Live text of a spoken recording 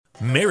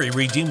Mary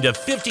redeemed a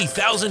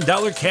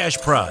 $50,000 cash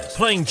prize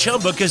playing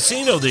Chumba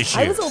Casino this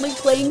year. I was only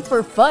playing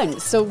for fun,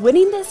 so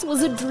winning this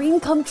was a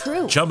dream come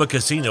true. Chumba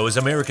Casino is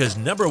America's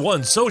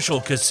 #1 social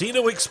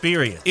casino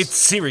experience. It's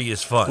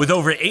serious fun. With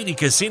over 80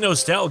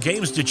 casino-style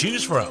games to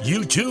choose from,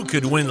 you too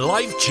could win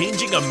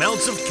life-changing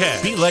amounts of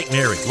cash. Be like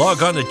Mary.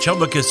 Log on to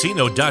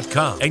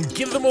ChumbaCasino.com and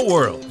give them a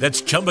whirl.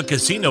 That's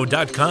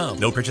ChumbaCasino.com.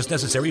 No purchase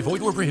necessary.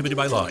 Void where prohibited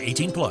by law.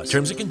 18+.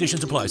 Terms and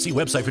conditions apply. See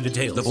website for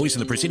details. The voice in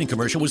the preceding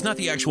commercial was not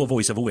the actual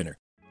voice of a winner.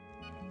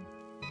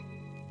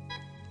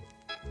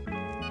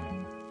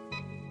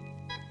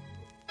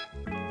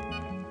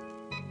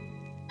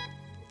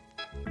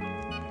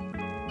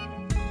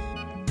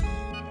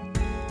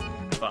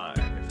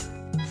 Five,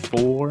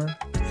 4,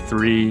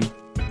 3,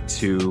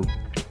 2,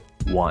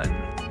 1.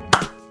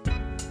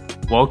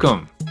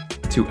 Welcome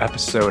to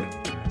episode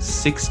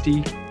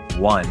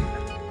 61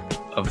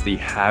 of the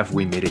Have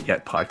We Made It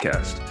Yet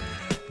podcast.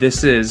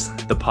 This is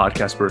the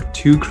podcast where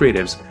two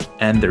creatives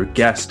and their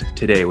guest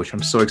today, which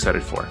I'm so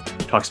excited for,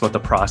 talks about the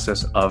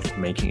process of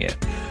making it.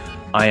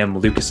 I am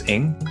Lucas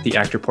Ng, the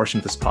actor portion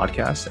of this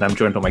podcast, and I'm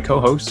joined by my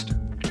co-host,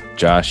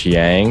 Josh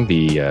Yang,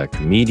 the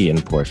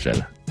comedian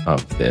portion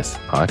of this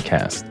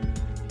podcast.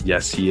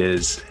 Yes, he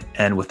is.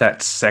 And with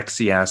that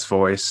sexy ass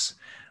voice,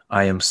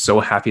 I am so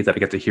happy that I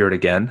get to hear it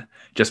again,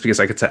 just because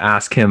I get to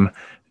ask him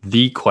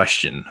the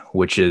question,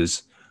 which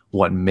is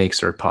what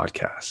makes our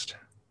podcast?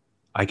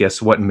 I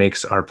guess what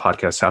makes our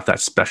podcast have that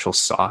special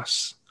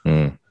sauce,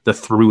 the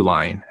through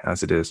line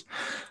as it is.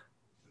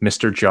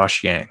 Mr.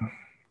 Josh Yang,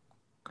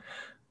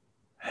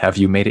 have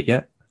you made it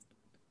yet?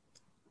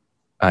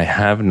 I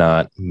have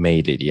not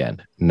made it yet.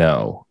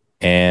 No.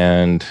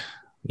 And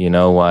you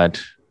know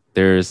what?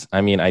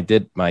 I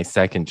did my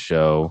second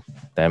show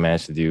that I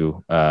managed to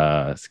do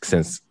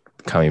since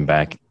coming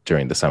back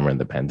during the summer and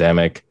the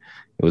pandemic.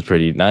 It was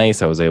pretty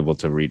nice. I was able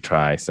to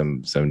retry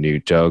some new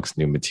jokes,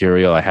 new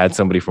material. I had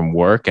somebody from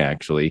work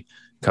actually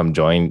come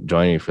join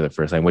me for the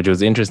first time, which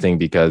was interesting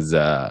because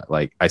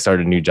I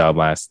started a new job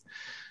last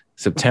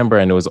September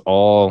and it was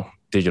all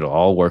digital,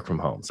 all work from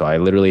home. So I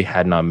literally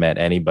had not met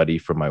anybody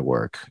from my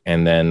work.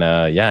 And then,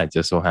 it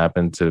just so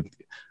happened to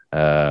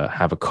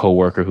have a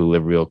coworker who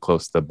lived real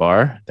close to the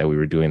bar that we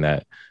were doing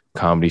that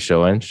comedy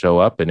show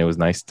up. And it was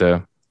nice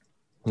to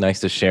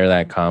share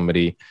that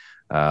comedy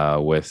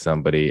with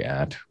somebody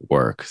at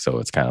work. So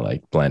it's kind of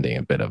like blending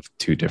a bit of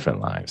two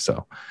different lives.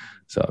 So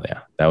yeah,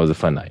 that was a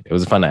fun night. It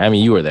was a fun night. I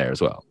mean, you were there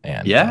as well.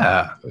 And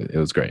yeah, it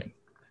was great.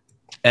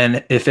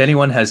 And if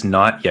anyone has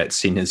not yet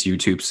seen his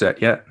YouTube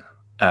set yet,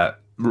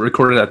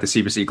 recorded at the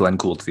CBC Glen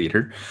Gould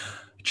Theater,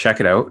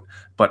 check it out.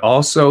 But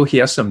also he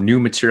has some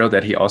new material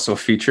that he also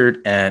featured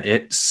and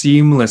it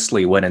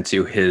seamlessly went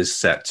into his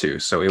set too.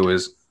 So it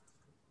was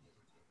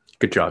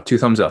good job. 2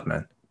 thumbs up,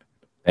 man.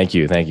 Thank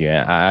you.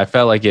 I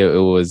felt like it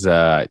was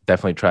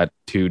definitely tried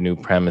 2 new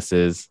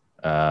premises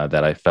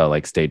that I felt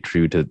like stayed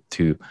true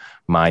to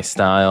my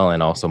style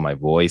and also my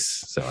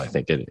voice. So I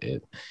think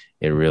it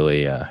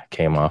really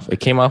came off. It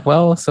came off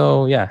well.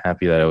 So yeah,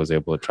 happy that I was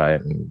able to try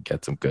it and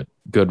get some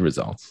good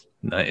results.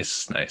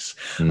 Nice.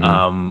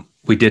 Mm-hmm.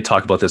 We did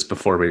talk about this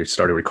before we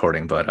started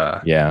recording,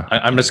 but yeah,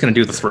 I'm just going to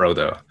do the throw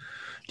though.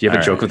 Do you have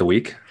a joke of the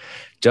week?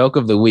 Joke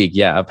of the week.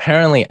 Yeah,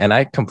 apparently, and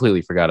I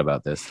completely forgot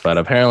about this, but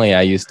apparently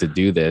I used to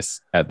do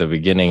this at the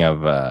beginning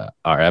of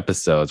our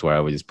episodes where I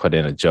would just put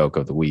in a joke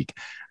of the week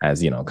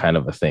as, kind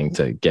of a thing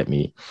to get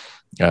me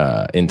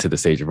into the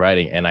stage of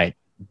writing. And I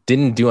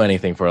didn't do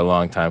anything for a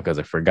long time because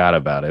I forgot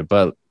about it.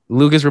 But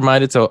Lucas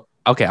reminded, so,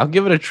 okay, I'll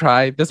give it a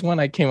try. This one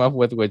I came up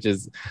with, which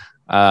is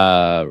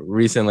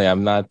recently.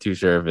 I'm not too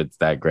sure if it's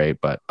that great,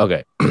 but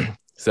okay.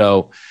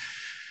 So,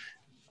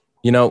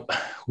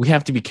 we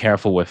have to be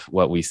careful with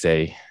what we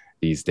say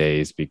these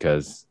days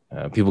because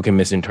people can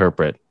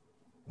misinterpret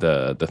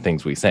the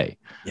things we say.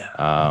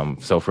 Yeah.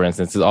 So for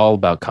instance, it's all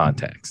about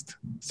context.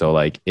 So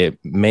like it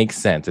makes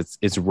sense.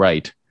 It's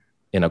right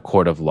in a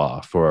court of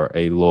law for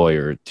a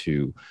lawyer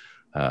to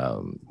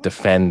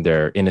defend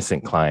their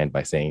innocent client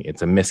by saying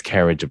it's a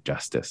miscarriage of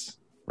justice,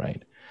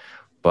 right?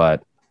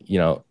 But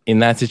in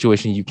that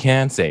situation, you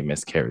can say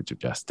miscarriage of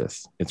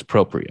justice. It's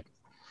appropriate.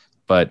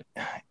 But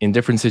in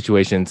different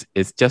situations,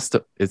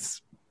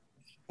 it's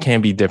can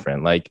be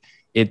different. Like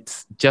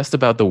it's just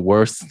about the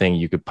worst thing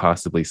you could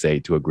possibly say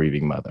to a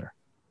grieving mother.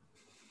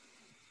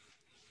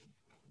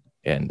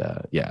 And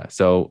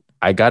so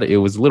I got it. It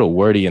was a little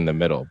wordy in the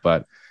middle,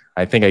 but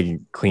I think I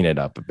can clean it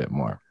up a bit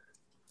more.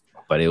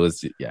 But it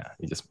was, you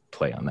just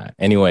play on that.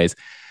 Anyways,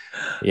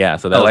 yeah,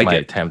 so that was my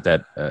attempt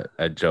at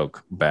a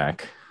joke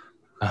back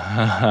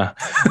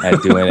at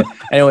doing it.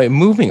 Anyway,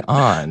 moving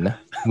on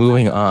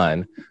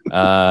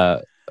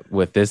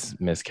with this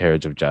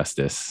miscarriage of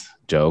justice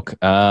joke.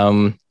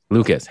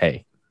 Lucas,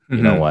 hey,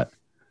 you know what?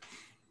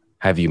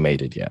 Have you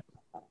made it yet?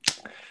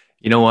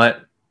 You know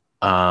what?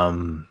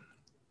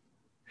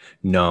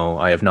 No,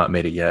 I have not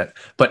made it yet.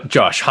 But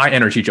Josh, high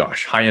energy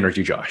Josh. High energy,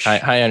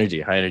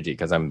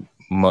 because I'm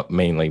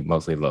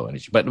mostly low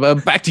energy.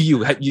 But back to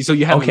you. So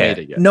you haven't made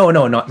it yet. No,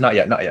 not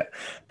yet.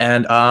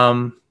 And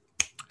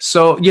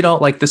So,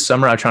 like this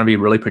summer, I'm trying to be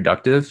really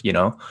productive.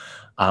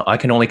 I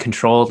can only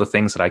control the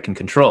things that I can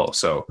control.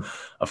 So,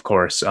 of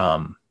course,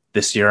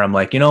 this year I'm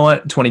like, you know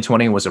what?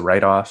 2020 was a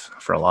write-off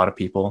for a lot of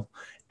people.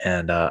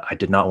 And I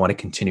did not want to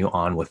continue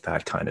on with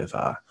that kind of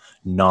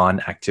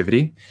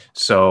non-activity.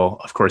 So,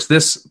 of course,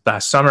 this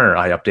past summer,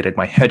 I updated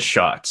my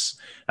headshots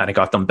and I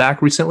got them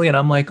back recently. And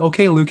I'm like,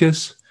 okay,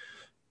 Lucas,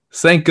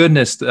 thank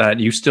goodness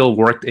that you still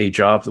worked a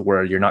job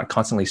where you're not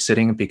constantly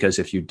sitting, because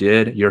if you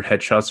did, your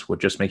headshots would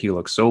just make you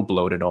look so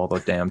bloated all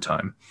the damn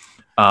time.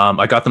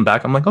 I got them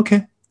back. I'm like,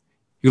 okay,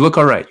 you look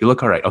all right. You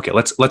look all right. Okay,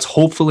 let's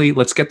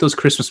get those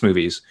Christmas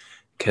movies,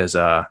 because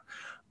I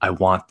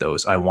want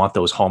those. I want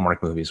those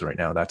Hallmark movies right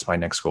now. That's my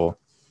next goal.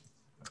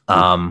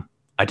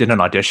 I did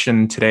an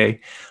audition today.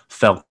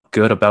 Felt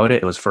good about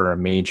it. It was for a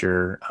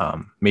major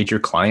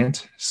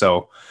client.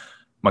 So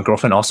my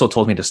girlfriend also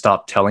told me to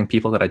stop telling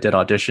people that I did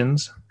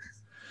auditions.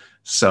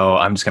 So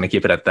I'm just going to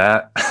keep it at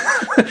that.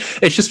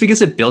 It's just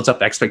because it builds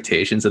up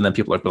expectations, and then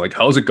people are like,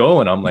 how's it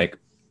going? I'm like,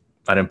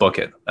 I didn't book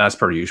it, as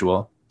per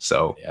usual.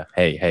 So yeah.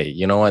 Hey,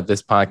 you know what?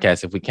 This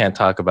podcast, if we can't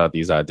talk about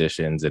these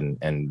auditions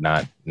and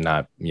not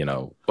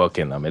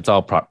booking them, it's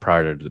all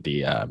prior to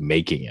the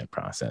making it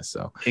process.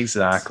 So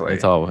exactly,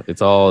 it's all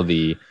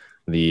the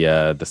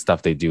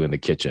stuff they do in the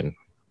kitchen,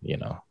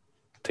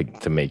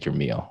 to make your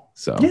meal.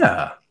 So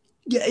yeah,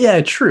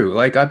 true.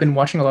 Like I've been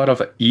watching a lot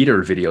of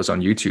eater videos on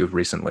YouTube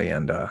recently,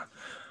 and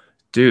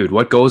dude,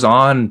 what goes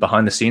on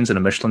behind the scenes in a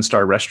Michelin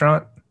star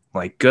restaurant?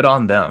 Like, good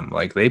on them.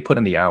 Like, they put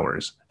in the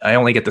hours. I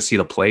only get to see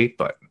the plate,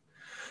 but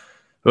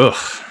ugh.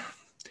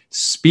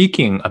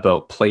 Speaking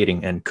about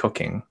plating and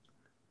cooking,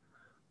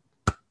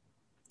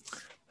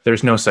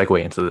 there's no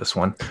segue into this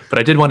one, but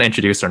I did want to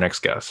introduce our next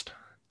guest.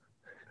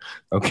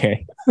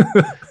 Okay.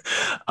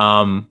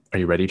 Are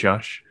you ready,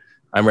 Josh?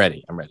 I'm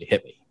ready.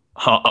 Hit me.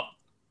 I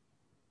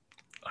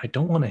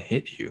don't want to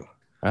hit you.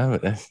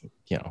 Anyways,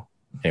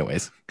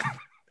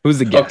 who's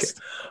the guest?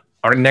 Okay.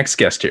 Our next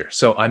guest here.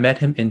 So I met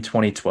him in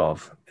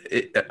 2012.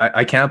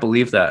 I can't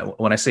believe that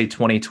when I say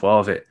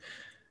 2012,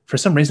 for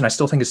some reason, I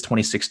still think it's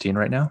 2016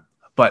 right now,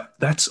 but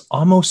that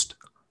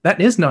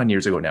is 9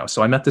 years ago now.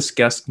 So I met this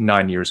guest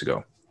 9 years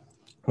ago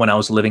when I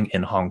was living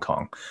in Hong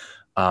Kong.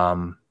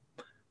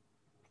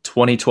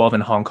 2012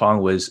 in Hong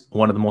Kong was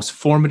one of the most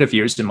formative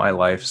years in my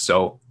life.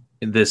 So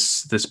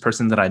this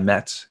person that I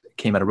met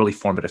came at a really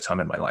formative time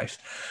in my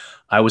life.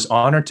 I was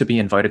honored to be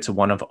invited to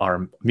one of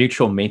our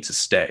mutual mates'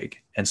 stag.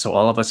 And so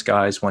all of us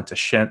guys went to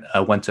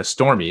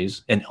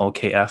Stormy's in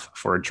LKF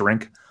for a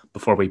drink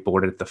before we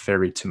boarded the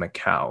ferry to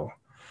Macau.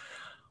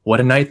 What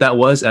a night that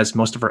was, as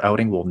most of our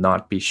outing will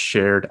not be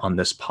shared on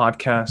this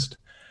podcast,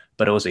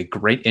 but it was a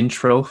great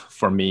intro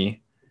for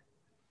me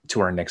to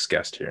our next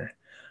guest here.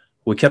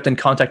 We kept in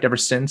contact ever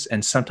since,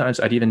 and sometimes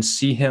I'd even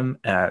see him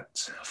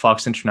at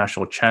Fox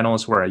International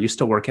Channels, where I used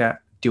to work at,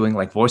 doing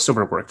like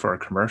voiceover work for our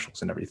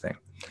commercials and everything.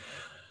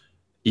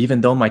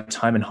 Even though my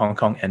time in Hong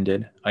Kong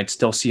ended, I'd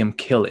still see him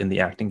kill in the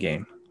acting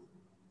game,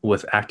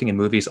 with acting in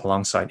movies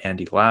alongside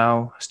Andy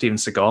Lau, Steven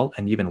Seagal,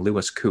 and even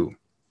Louis Koo.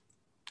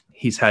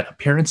 He's had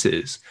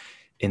appearances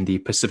in the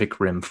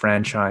Pacific Rim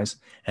franchise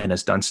and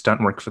has done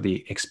stunt work for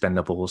the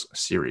Expendables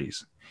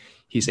series.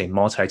 He's a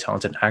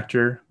multi-talented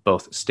actor,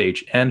 both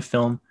stage and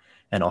film,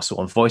 and also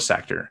a voice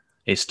actor,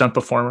 a stunt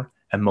performer,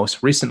 and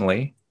most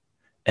recently,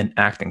 an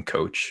acting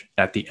coach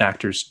at the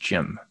Actors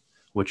Gym,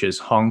 which is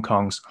Hong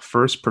Kong's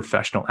first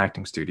professional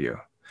acting studio.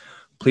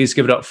 Please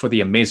give it up for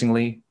the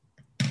amazingly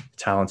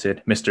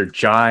talented Mr.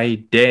 Jai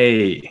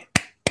Day.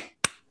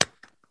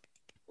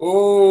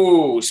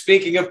 Oh,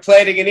 speaking of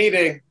plating and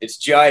eating, it's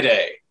Jai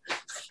Day.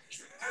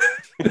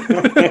 How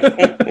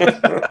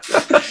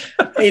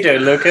you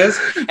doing, Lucas?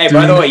 Hey,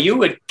 by the way, you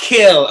would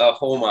kill a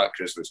Hallmark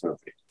Christmas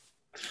movie.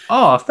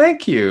 Oh,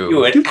 thank you. You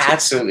would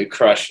absolutely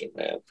crush it,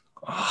 man.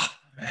 Oh,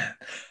 man.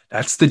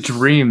 That's the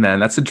dream,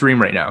 man. That's the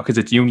dream right now, because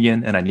it's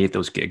union and I need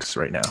those gigs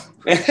right now.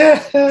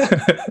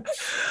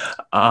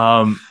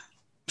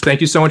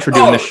 Thank you so much for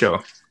doing this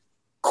show.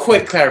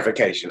 Quick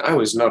clarification. I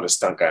was not a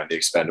stunt guy in The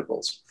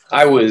Expendables.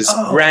 I was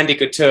Randy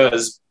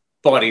Couture's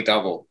body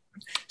double.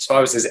 So I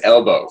was his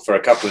elbow for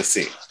a couple of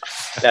scenes.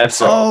 That's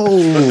all.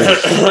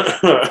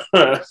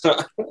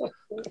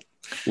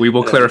 We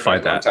will clarify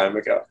that. A long time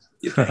ago.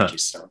 Thank you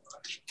so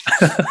much.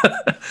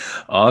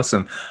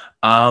 Awesome.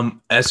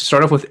 As to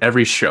start off with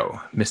every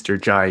show,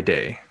 Mr. Jai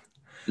Day,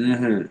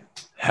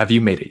 have you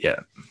made it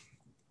yet?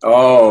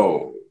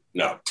 Oh,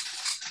 no.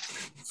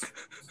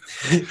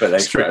 But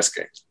thanks for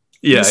asking.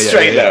 Yeah,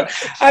 straight up.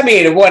 I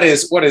mean, what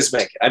is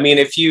make? I mean,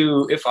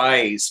 if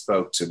I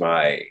spoke to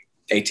my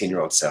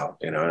 18-year-old self,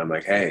 and I'm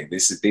like, hey,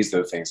 these are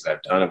the things that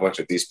I've done. I've worked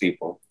with these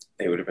people.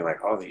 They would have been like,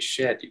 holy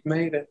shit, you've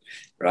made it,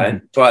 right?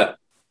 Mm-hmm. But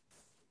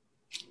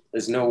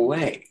there's no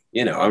way.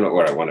 I'm not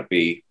where I want to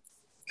be.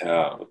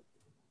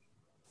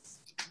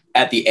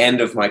 At the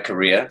end of my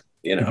career,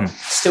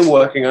 still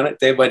working on it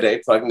day by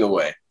day, plugging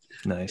away.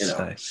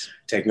 Nice.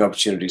 Taking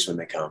opportunities when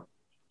they come.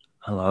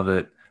 I love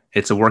it.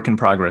 It's a work in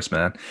progress,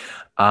 man.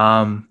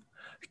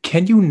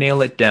 Can you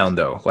nail it down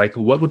though? Like,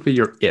 what would be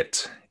your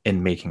it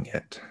in making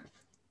it?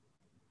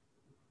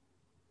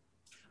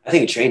 I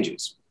think it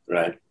changes,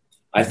 right?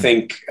 I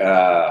think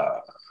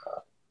for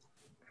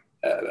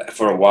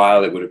a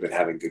while it would have been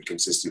having good,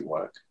 consistent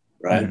work,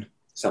 right? Mm-hmm.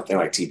 Something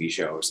like TV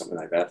show or something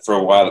like that. For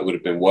a while it would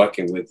have been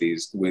working with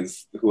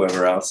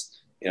whoever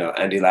else,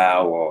 Andy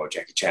Lau or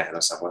Jackie Chan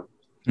or someone.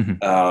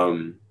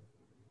 Mm-hmm.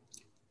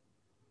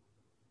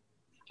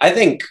 I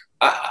think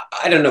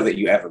I don't know that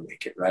you ever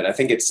make it, right? I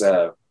think it's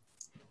a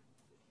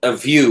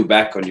view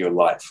back on your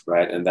life,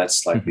 right? And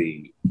that's like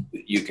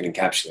you can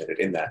encapsulate it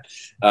in that.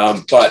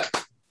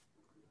 But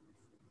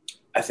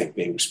I think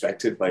being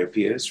respected by your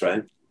peers,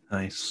 right?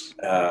 Nice.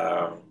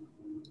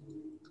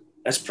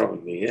 That's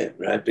probably it,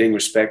 right? Being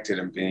respected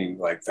and being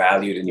like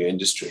valued in your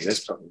industry.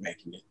 That's probably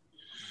making it.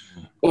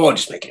 Or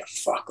just making a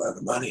fuckload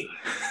of money.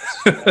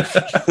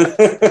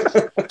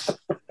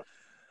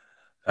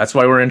 That's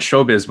why we're in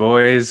showbiz,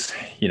 boys.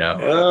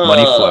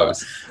 Money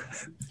flows.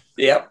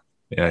 Yep.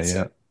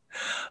 Yeah.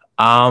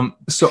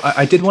 So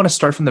I did want to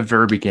start from the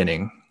very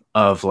beginning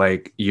of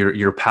like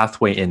your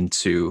pathway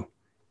into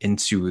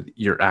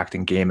your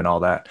acting game and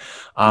all that.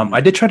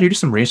 I did try to do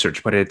some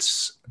research, but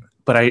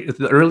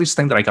the earliest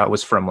thing that I got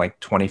was from like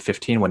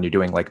 2015 when you're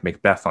doing like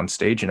Macbeth on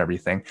stage and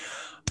everything.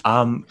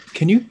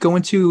 Can you go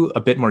into a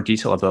bit more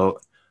detail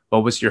about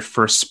what was your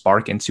first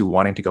spark into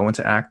wanting to go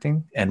into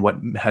acting and what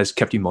has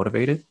kept you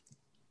motivated?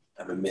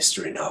 I'm a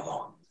mystery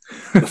novel.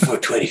 Before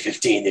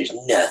 2015, there's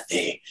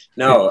nothing.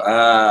 No,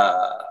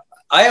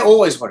 I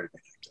always wanted to be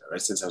an actor,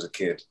 right, since I was a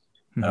kid.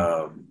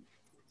 Mm-hmm.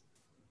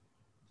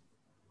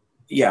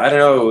 I don't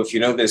know if you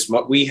know this.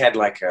 We had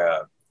like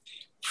I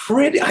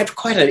had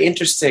quite an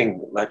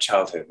interesting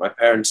childhood. My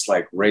parents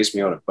like raised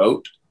me on a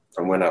boat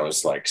from when I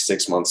was like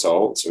 6 months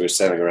old. So we were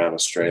sailing around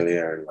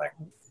Australia and like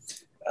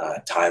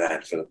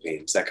Thailand,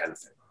 Philippines, that kind of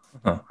thing.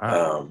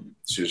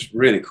 So it was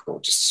really cool,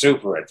 just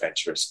super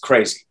adventurous,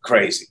 crazy.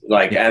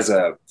 Like as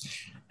a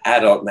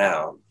adult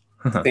now,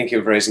 thinking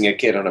of raising a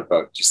kid on a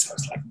boat just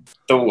sounds like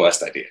the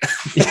worst idea.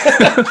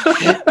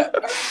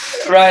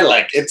 Right?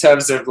 Like in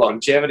terms of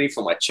longevity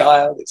for my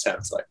child, it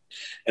sounds like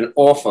an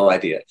awful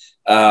idea.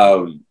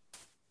 But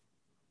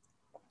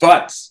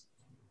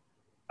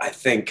I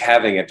think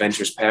having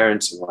adventurous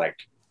parents and like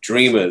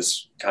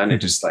dreamers kind of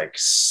just like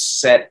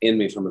set in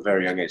me from a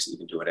very young age that you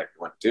can do whatever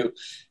you want to do.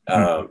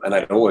 And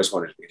I'd always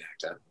wanted to be an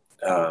actor.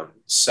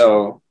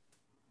 So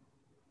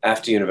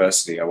after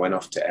university, I went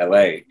off to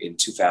LA in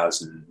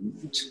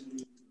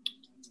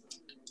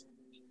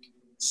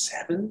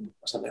 2007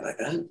 or something like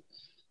that.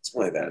 It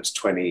was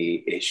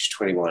 20-ish,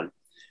 21.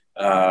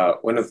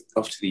 Went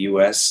off to the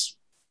US,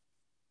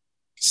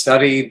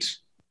 studied,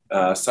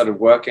 started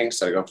working,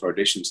 started going for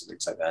auditions and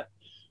things like that.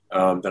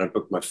 Then I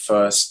booked my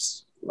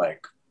first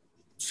like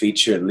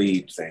feature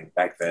lead thing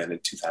back then in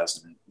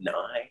 2009,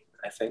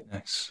 I think.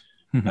 Nice.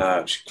 It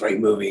was a great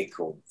movie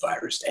called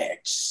Virus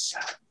X.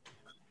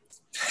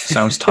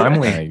 Sounds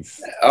timely. Nice.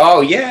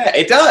 Oh yeah,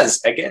 it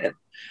does again,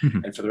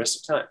 and for the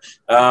rest of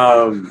the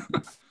time.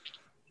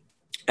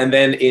 And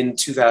then in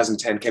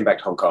 2010, came back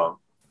to Hong Kong.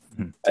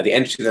 At the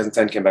end of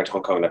 2010, came back to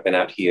Hong Kong, and I've been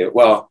out here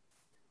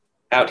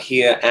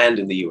and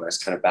in the US,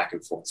 kind of back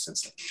and forth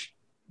since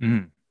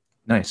then.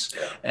 Nice.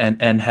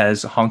 And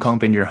has Hong Kong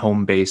been your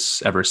home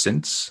base ever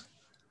since?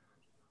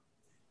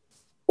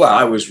 Well,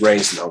 I was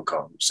raised in Hong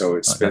Kong, so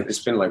it's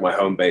been like my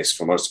home base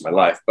for most of my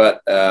life.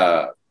 But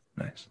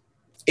nice.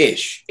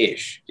 Ish,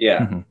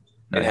 yeah,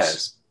 Nice. It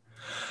has.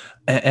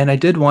 And I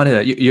did want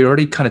to. You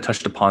already kind of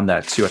touched upon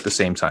that too at the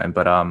same time,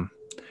 but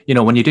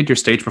when you did your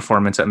stage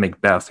performance at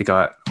Macbeth, you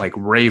got like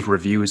rave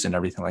reviews and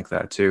everything like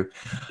that too.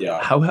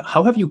 Yeah.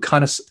 How have you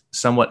kind of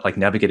somewhat like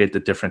navigated the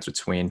difference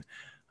between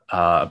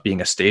being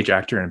a stage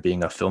actor and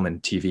being a film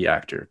and TV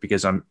actor?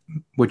 Because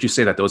would you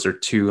say that those are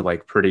two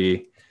like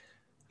pretty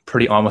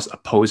almost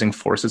opposing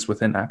forces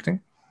within acting?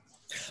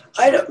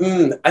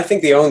 I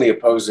think the only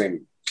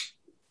opposing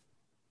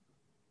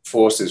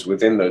forces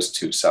within those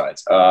two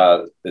sides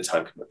are the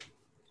time commitment.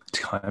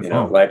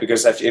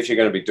 Because if you're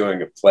going to be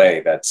doing a play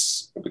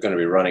that's going to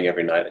be running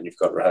every night and you've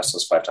got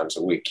rehearsals 5 times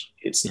a week,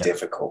 it's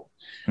difficult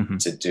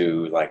to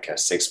do like a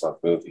 6-month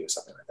movie or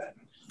something like that.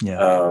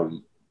 Yeah.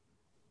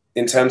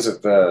 In terms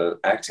of the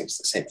acting, it's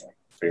the same thing,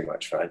 pretty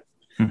much, right?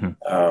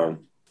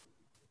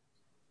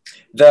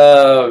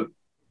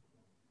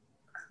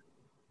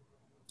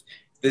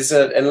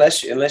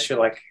 Unless you're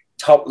like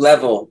top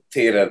level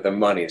theater, the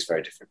money is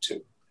very different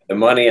too. The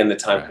money and the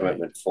time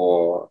commitment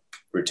for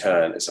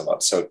return is a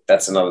lot. So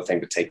that's another thing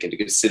to take into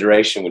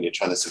consideration when you're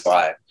trying to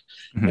survive.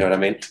 You know what I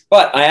mean?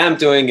 But I am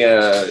doing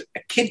a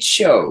kids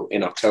show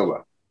in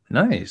October.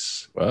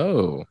 Nice.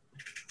 Whoa.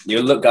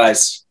 You look,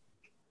 guys,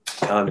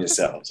 calm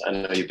yourselves. I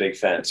know you're big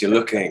fans. You're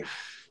looking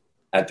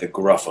at the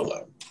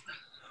Gruffalo.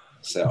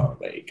 So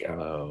there you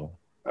go.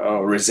 Oh,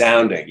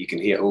 resounding. You can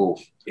hear,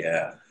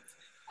 yeah.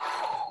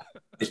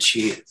 The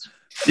cheers.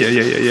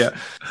 Yeah.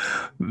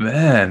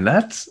 Man,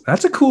 that's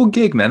a cool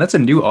gig, man. That's a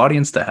new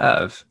audience to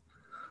have.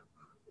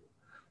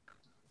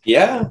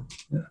 Yeah.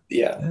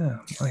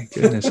 My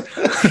goodness.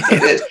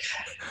 It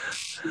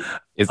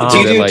is.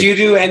 Do you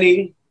do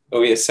any?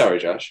 Oh yeah, sorry,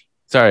 Josh.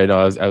 Sorry, no,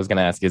 I was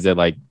gonna ask, is it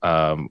like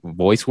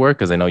voice work?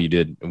 Because I know you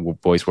did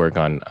voice work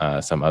on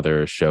some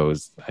other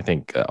shows. I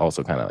think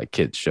also kind of like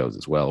kids shows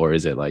as well, or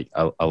is it like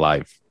a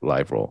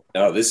live role?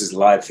 No, this is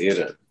live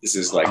theater. This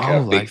is like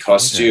Oh, a big live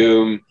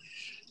costume,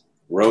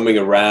 roaming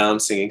around,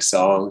 singing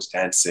songs,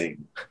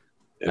 dancing.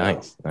 You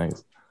know.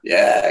 Nice.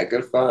 Yeah,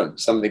 good fun.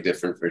 Something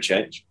different for a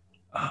change.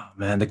 Oh,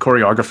 man, the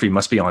choreography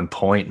must be on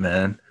point,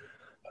 man.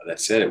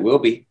 That's it. It will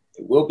be.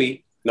 It will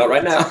be. Not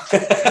right now.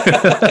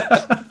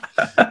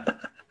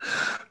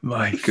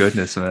 My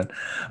goodness, man.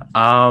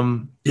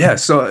 Yeah,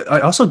 so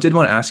I also did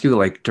want to ask you,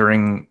 like,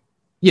 during,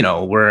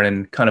 we're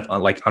in kind of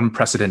like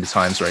unprecedented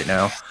times right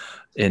now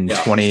in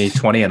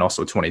 2020 and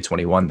also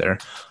 2021 there.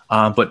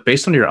 But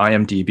based on your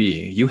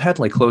IMDb, you had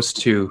like close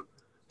to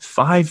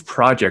 5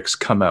 projects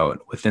come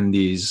out within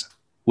this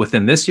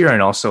year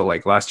and also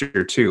like last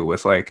year too,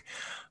 with like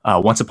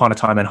Once Upon a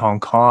Time in Hong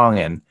Kong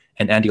and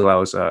Andy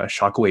Lau's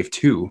Shockwave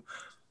 2.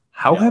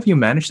 How have you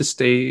managed to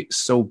stay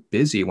so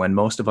busy when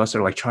most of us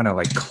are like trying to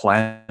like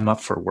climb up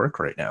for work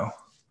right now?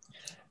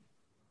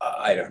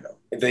 I don't know.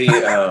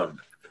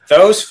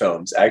 Those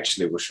films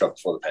actually were shot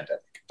before the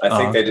pandemic. I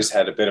think they just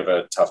had a bit of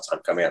a tough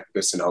time coming out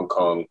because in Hong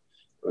Kong, it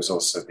was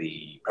also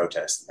the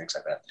protests and things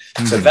like that.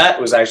 Mm-hmm. So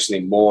that was actually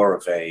more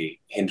of a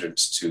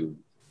hindrance to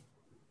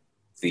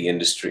the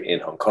industry in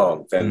Hong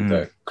Kong than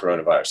the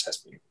coronavirus has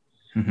been.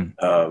 Mm-hmm.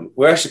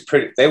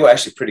 They were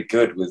actually pretty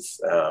good with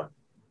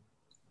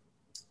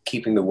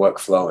keeping the work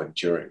flowing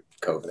during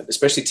COVID,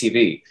 especially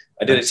TV.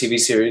 I did a TV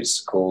series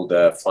called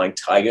Flying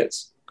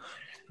Tigers.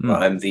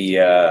 I'm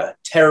the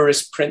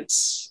terrorist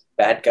prince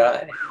bad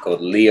guy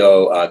called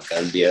Leo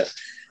Gambia.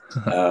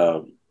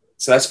 So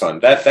that's fun.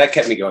 That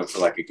kept me going for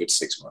like a good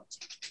 6 months.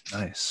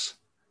 Nice.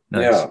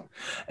 Yeah.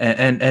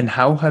 And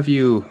how have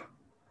you,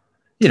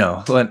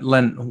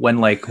 when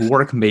like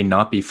work may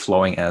not be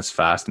flowing as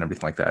fast and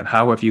everything like that,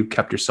 how have you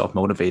kept yourself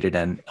motivated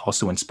and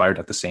also inspired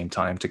at the same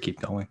time to keep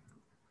going?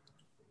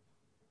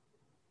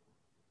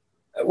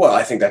 Well,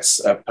 I think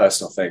that's a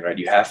personal thing, right?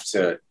 You have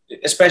to,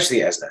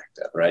 especially as an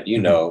actor, right? I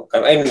mean,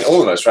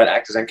 all of us, right?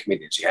 Actors and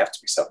comedians, you have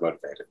to be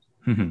self-motivated.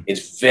 Mm-hmm.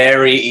 It's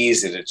very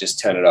easy to just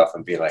turn it off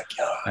and be like,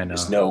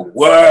 there's no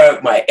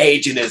work. My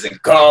agent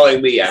isn't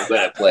calling me. I'm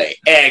going to play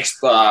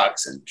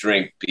Xbox and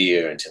drink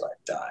beer until I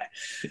die.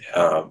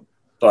 Yeah.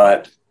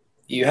 But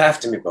you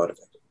have to be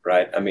motivated,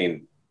 right? I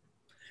mean,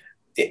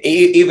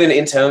 even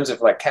in terms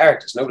of like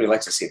characters, nobody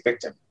likes to see a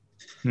victim.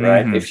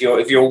 Right. Mm-hmm. If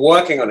you're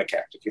working on a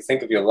character, if you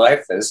think of your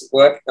life as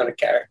working on a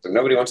character,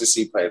 nobody wants to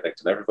see you play a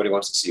victim. Everybody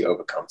wants to see you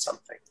overcome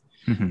something.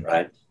 Mm-hmm.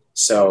 Right.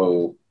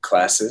 So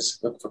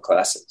look for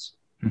classes.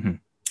 Mm-hmm.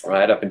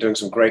 Right. I've been doing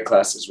some great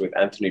classes with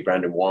Anthony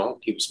Brandon Wong.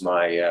 He was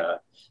my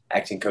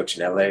acting coach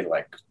in LA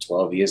like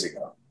 12 years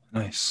ago.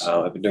 Nice.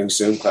 I've been doing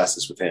Zoom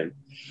classes with him,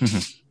 which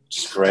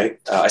is great.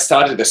 I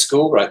started a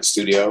school right in the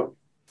studio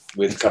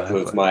with a couple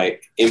of my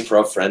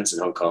improv friends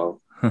in Hong Kong,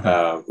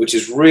 which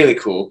is really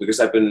cool because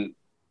I've been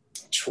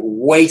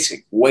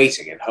waiting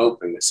and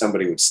hoping that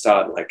somebody would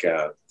start like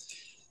a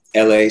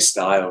LA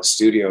style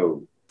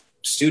studio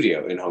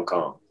in Hong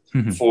Kong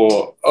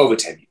for over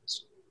 10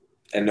 years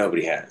and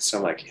nobody has. So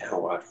I'm like,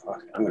 what?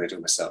 Fuck, I'm going to do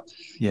it myself.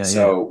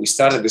 We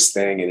started this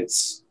thing and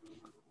it's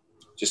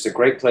just a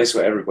great place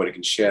where everybody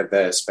can share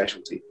their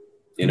specialty,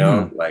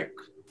 I'm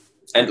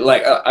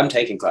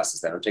taking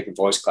classes there. I'm taking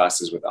voice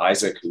classes with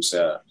Isaac, who's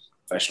a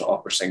professional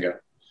opera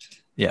singer.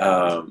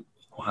 Yeah.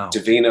 Wow.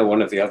 Davina,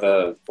 one of the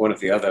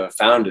other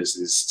founders,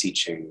 is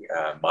teaching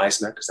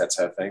Meisner because that's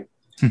her thing.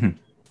 Mm-hmm.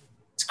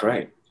 It's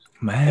great,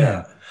 man.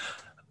 Yeah.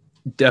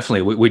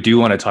 Definitely, we do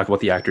want to talk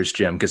about the Actors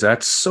Gym because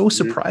that's so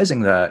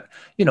surprising that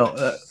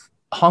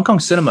Hong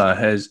Kong cinema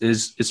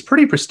is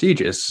pretty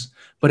prestigious,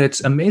 but it's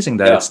amazing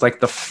that it's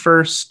like the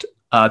first.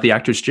 The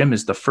Actors Gym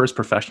is the first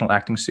professional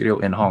acting studio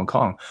in Hong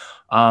Kong.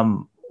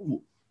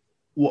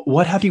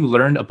 What have you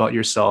learned about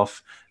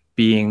yourself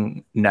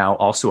being now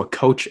also a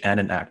coach and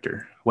an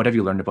actor? What have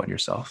you learned about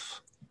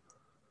yourself?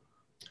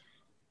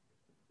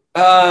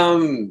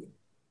 I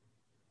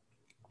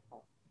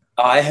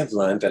have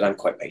learned that I'm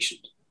quite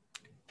patient.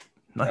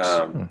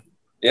 Nice.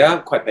 Yeah,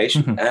 I'm quite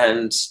patient.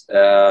 And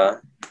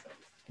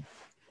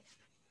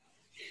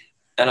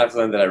I've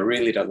learned that I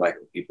really don't like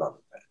when people aren't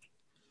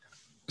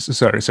prepared.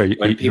 Sorry.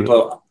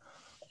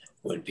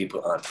 When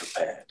people aren't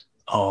prepared.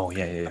 Oh,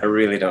 yeah. I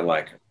really don't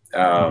like it.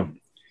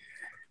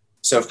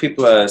 So if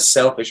people are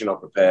selfish and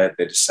not prepared,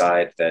 they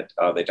decide that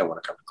they don't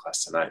want to come to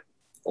class tonight,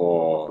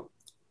 or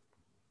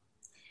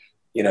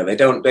they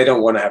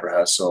don't want to have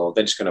rehearsal.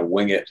 They're just going to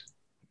wing it.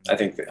 I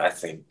think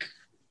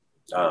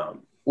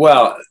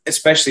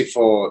especially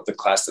for the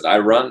class that I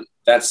run,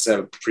 that's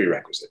a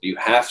prerequisite. You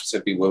have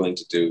to be willing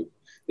to do.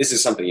 This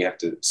is something you have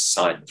to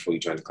sign before you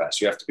join the class.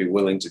 You have to be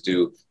willing to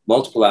do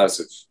multiple hours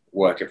of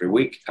work every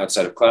week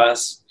outside of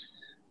class.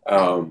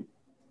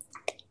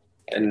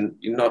 And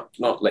you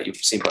not let your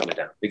scene partner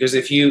down, because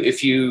if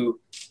you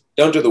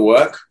don't do the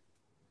work,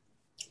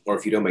 or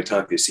if you don't make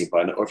time for your scene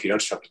partner, or if you don't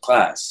show up to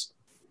class,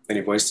 then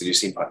you've wasted your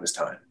scene partner's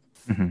time,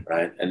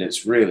 right? And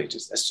it's really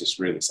that's just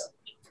really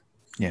selfish.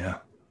 Yeah,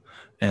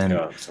 and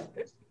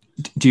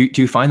Do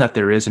you find that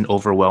there is an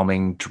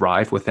overwhelming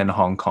drive within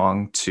Hong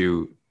Kong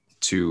to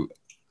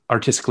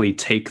artistically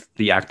take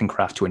the acting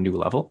craft to a new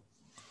level?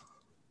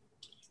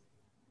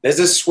 There's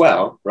a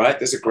swell, right?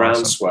 There's a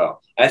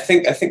groundswell. I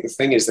think the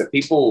thing is that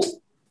people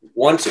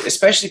want to,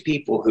 especially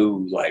people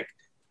who like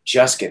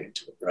just get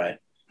into it, right?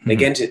 They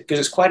get into it because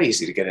it's quite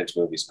easy to get into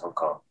movies in Hong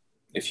Kong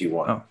if you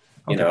want. Oh, okay.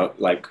 You know,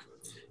 like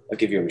I'll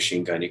give you a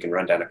machine gun, you can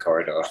run down a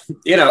corridor.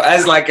 You know,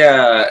 as like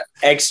a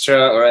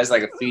extra or as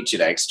like a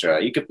featured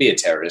extra, you could be a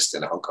terrorist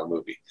in a Hong Kong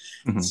movie.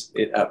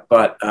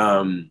 But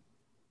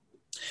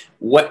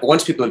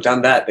once people have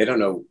done that, they don't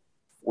know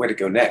where to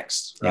go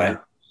next, right?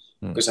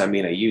 Because I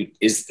mean,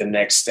 is the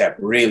next step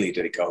really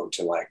to go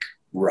to like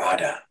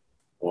RADA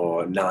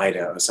or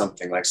NIDA or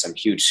something like some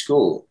huge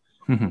school?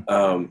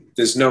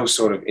 There's no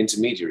sort of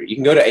intermediary. You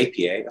can go to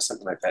APA or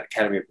something like that,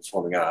 Academy of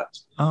Performing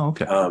Arts. Oh,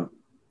 okay.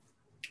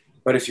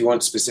 But if you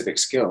want specific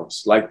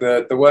skills, like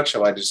the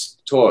workshop I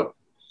just taught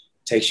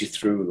takes you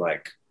through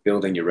like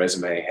building your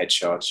resume,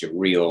 headshots, your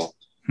reel,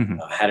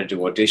 how to do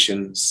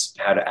auditions,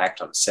 how to act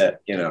on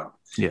set, you know.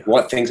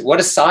 What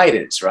a side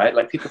is, right?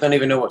 Like people don't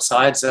even know what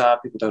sides are.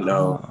 People don't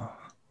know,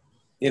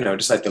 you know,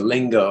 just like the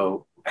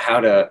lingo, how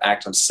to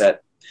act on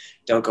set.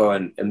 Don't go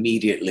and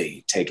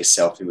immediately take a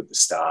selfie with the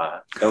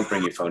star. Don't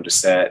bring your phone to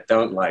set.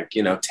 Don't like,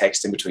 you know,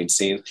 text in between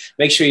scenes.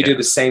 Make sure you do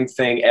the same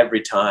thing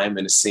every time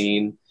in a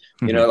scene.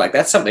 You know, like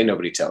that's something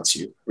nobody tells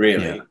you,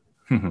 really.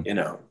 You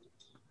know,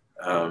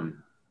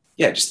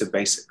 just the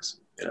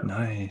basics. You know?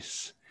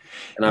 Nice.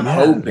 And I'm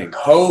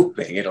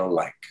hoping it'll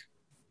like,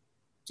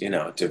 you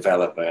know,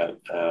 develop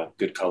a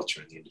good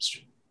culture in the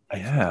industry.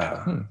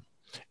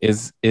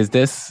 Is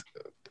this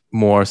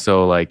more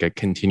so like a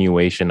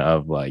continuation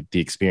of like the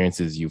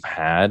experiences you've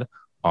had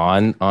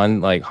on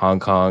like Hong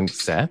Kong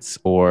sets,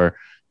 or,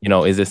 you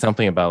know, is it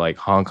something about like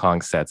Hong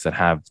Kong sets that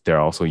have their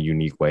also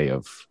unique way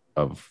of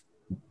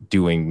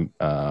doing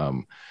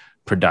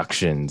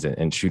productions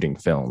and shooting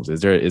films?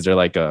 Is there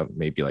like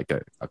maybe like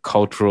a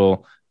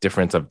cultural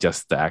difference of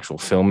just the actual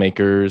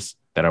filmmakers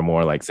that are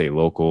more like, say,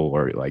 local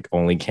or like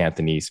only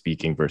Cantonese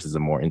speaking versus a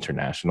more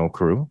international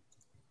crew?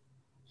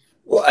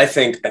 Well, I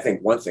think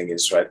one thing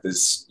is, right,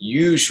 there's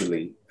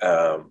usually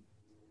the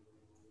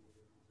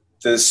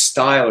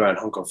style around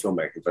Hong Kong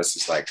filmmaking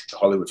versus like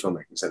Hollywood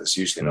filmmaking, so there's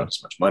usually not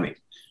as much money,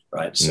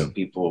 right? So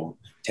people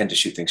tend to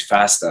shoot things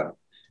faster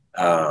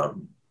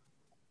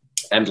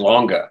and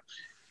longer.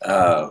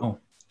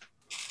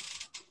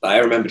 I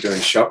remember doing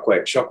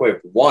Shockwave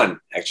 1,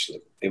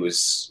 actually. It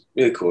was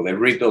really cool. They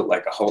rebuilt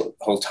like a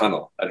whole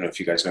tunnel. I don't know if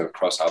you guys know the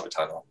Cross Harbor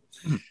Tunnel.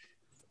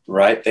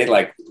 Right? They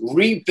like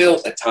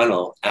rebuilt a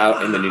tunnel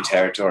out in the New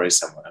Territory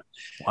somewhere.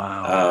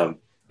 Wow.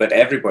 But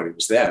everybody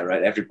was there,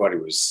 right? Everybody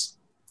was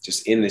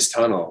just in this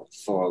tunnel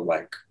for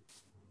like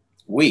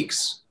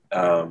weeks.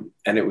 And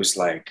it was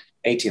like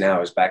 18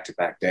 hours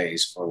back-to-back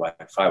days for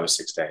like 5 or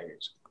 6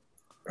 days,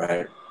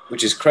 right?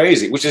 Which is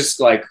crazy, which is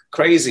like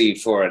crazy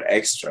for an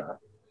extra.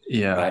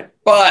 Yeah. Right?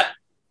 But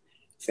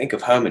think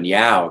of Herman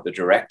Yao, the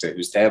director,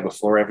 who's there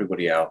before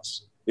everybody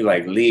else. He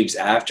like leaves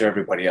after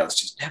everybody else,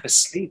 just never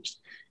sleeps.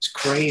 It's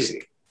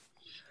crazy.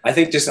 I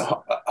think just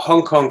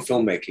Hong Kong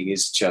filmmaking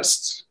is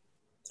just,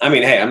 I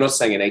mean, hey, I'm not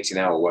saying an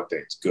 18-hour workday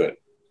is good.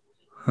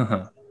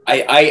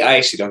 I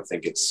actually don't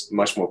think it's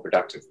much more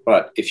productive.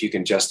 But if you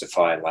can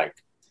justify, like,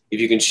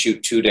 if you can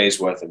shoot 2 days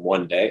worth in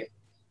 1 day,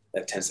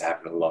 that tends to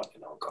happen a lot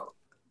in Hong Kong.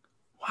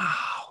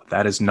 Wow.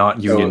 That is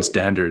not union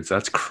standards.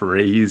 That's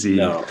crazy.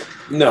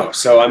 No.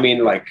 So, I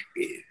mean, like,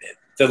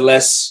 the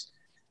less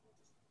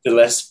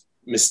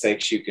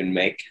mistakes you can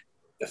make,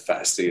 the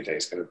faster your day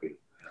is going to be.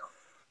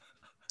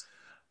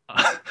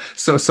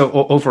 So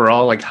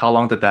overall, like, how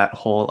long did that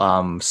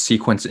whole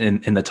sequence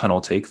in the tunnel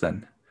take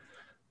then?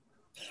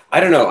 I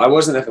don't know. I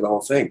wasn't there for the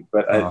whole thing,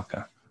 but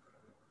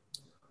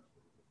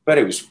but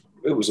it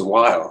was a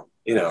while,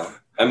 you know.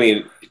 I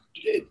mean,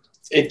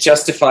 it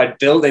justified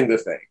building the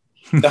thing.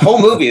 The whole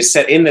movie is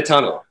set in the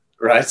tunnel,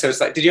 right? So it's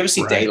like, did you ever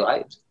see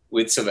Daylight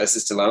with Sylvester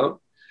Stallone?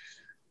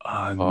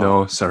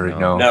 No, sorry,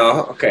 no.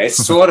 No, okay.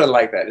 It's sort of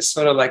like that. It's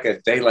sort of like a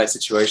Daylight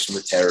situation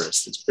with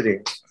terrorists. It's pretty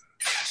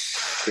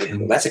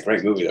cool. That's a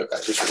great movie, though,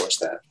 guys. You should watch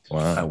that.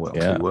 Wow. I will.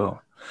 Yeah. I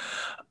will.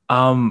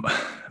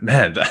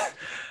 Man,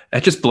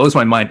 that just blows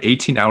my mind.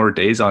 18-hour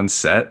days on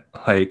set.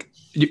 Like,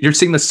 you're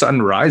seeing the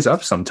sun rise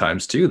up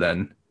sometimes too,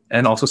 then,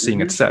 and also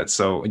seeing it set.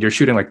 So you're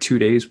shooting like 2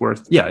 days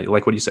worth. Yeah,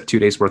 like what you said, 2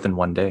 days worth in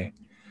 1 day.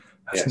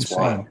 That's insane.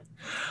 Wild.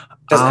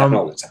 Doesn't happen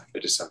all the time.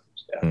 It just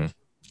sometimes.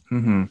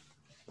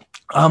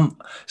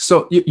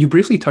 So you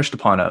briefly touched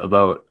upon it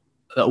about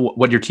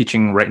what you're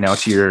teaching right now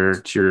to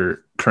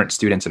your current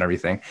students and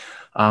everything.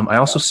 I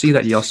also see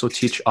that you also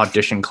teach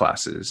audition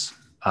classes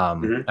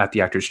at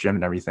the Actors Gym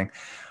and everything.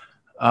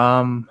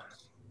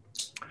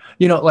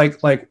 You know,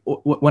 like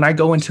when I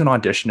go into an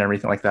audition and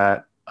everything like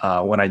that,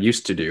 when I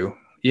used to do,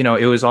 you know,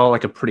 it was all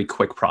like a pretty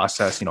quick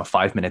process, you know,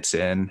 5 minutes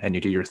in and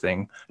you do your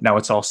thing. Now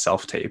it's all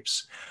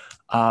self-tapes.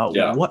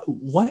 What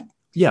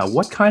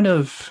kind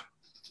of,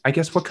 I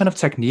guess, what kind of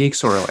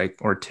techniques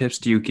or tips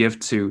do you give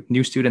to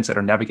new students that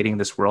are navigating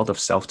this world of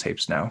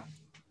self-tapes now?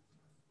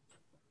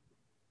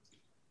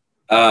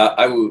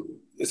 I will.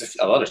 There's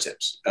a lot of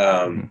tips.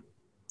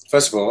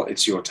 First of all,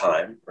 it's your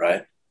time,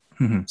 right?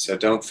 So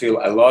don't feel.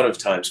 A lot of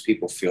times,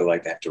 people feel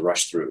like they have to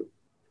rush through.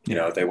 You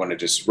know, they want to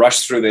just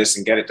rush through this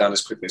and get it done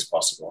as quickly as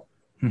possible.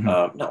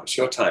 No, it's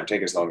your time.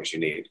 Take as long as you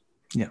need.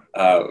 Yeah.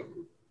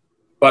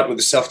 But with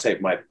the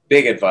self-tape, my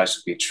big advice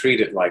would be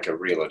treat it like a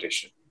real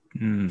audition.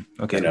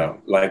 Okay. You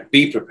know, like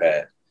be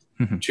prepared.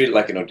 Treat it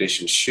like an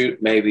audition.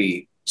 Shoot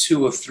maybe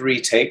 2 or 3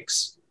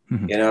 takes.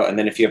 You know, and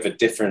then if you have a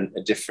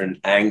different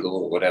angle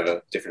or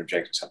whatever, different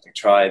objective, something,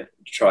 try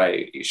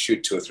you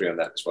shoot 2 or 3 on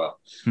that as well.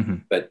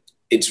 But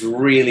it's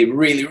really,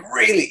 really,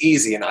 really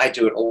easy, and I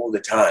do it all the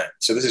time.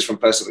 So this is from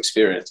personal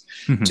experience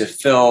to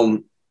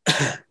film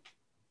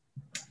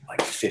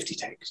like 50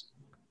 takes.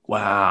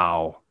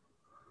 Wow.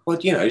 Well,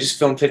 you know, you just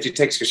film 50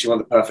 takes because you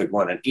want the perfect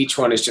one, and each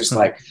one is just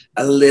like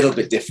a little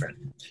bit different,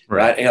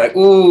 right? And you're like,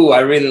 ooh,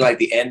 I really like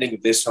the ending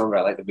of this one, or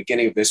I like the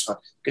beginning of this one,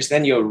 because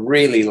then you're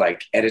really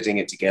like editing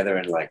it together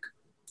and like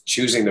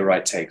choosing the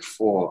right take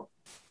for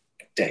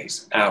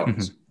days,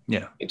 hours.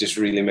 Yeah, it just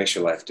really makes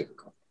your life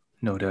difficult.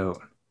 No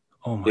doubt.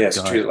 Oh my God.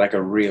 So treat it like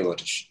a real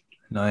audition.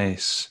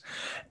 Nice.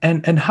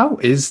 And how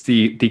is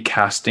the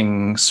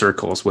casting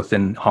circles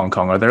within Hong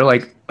Kong? Are there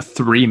like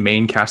 3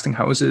 main casting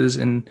houses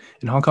in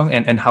Hong Kong?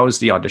 And how does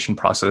the audition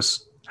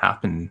process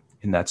happen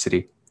in that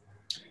city?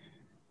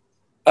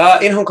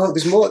 In Hong Kong,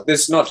 there's more.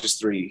 There's not just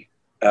 3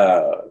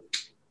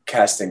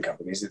 casting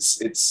companies.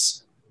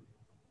 It's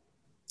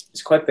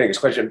quite big. It's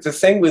quite. The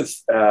thing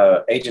with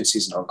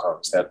agencies in Hong Kong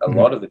is that a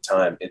lot of the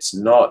time it's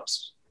not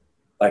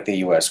like the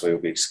US where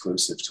you'll be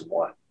exclusive to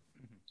one.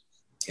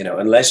 You know,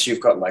 unless you've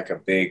got like a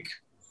big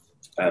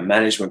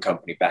management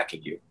company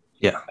backing you.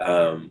 Yeah.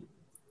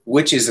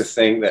 Which is a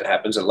thing that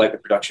happens. Like the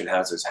production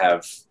houses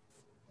have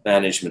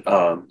management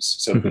arms.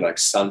 So it'll be like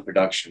Sun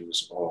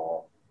Productions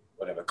or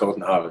whatever,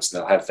 Golden Harvest.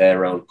 They'll have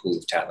their own pool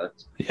of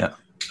talent. Yeah.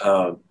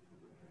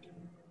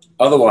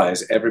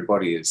 Otherwise,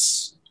 everybody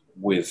is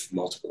with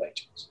multiple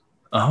agents.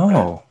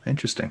 Oh,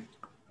 interesting.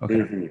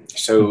 Okay.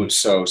 So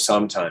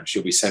sometimes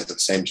you'll be sent for the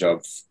same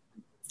job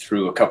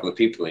through a couple of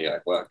people, and you're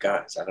like, well,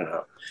 guys, I don't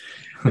know.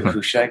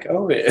 Who should I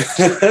go with?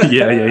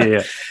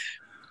 Yeah.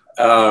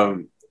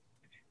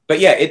 But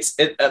yeah,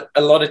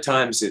 a lot of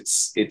times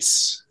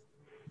it's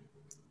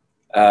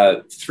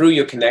through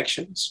your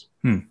connections.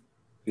 You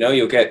know,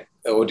 you'll get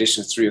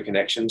auditions through your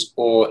connections,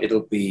 or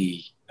it'll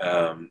be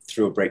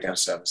through a breakdown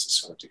services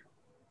sort of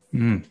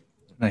deal.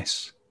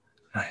 Nice.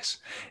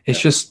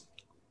 It's just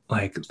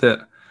like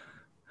the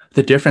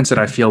difference that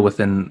I feel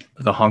within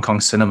the Hong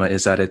Kong cinema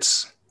is that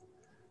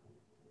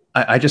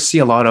I just see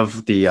a lot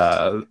of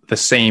the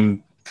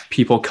same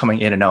people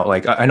coming in and out.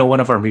 Like I know one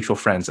of our mutual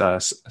friends,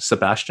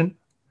 Sebastian.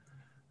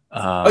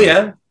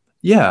 Yeah.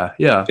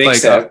 Big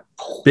Seb.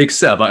 Big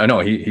Seb. I know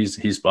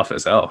he's buff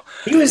as hell.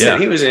 He was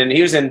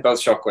in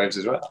both Shockwaves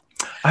as well.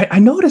 I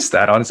noticed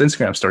that on his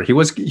Instagram story. He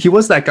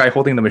was that guy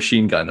holding the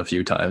machine gun a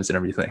few times and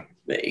everything.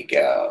 There you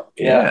go.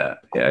 Yeah.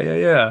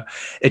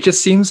 It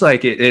just seems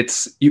like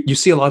it's you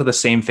see a lot of the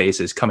same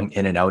faces coming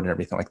in and out and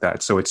everything like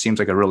that. So it seems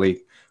like a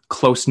really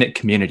close-knit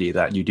community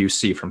that you do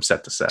see from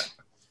set to set.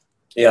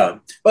 Yeah.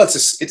 Well,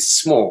 it's a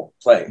small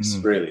place,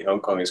 really. Hong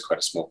Kong is quite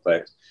a small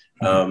place.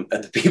 And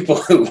the people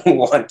who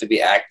want to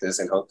be actors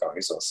in Hong Kong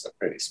is also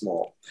pretty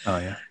small. Oh,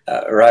 yeah.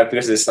 Right?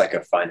 Because it's like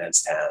a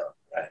finance town.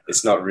 Right?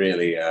 It's not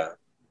really...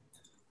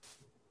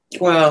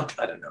 well,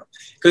 I don't know.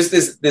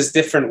 Because there's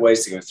different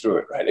ways to go through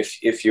it, right?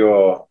 If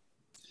you're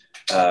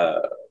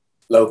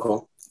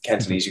local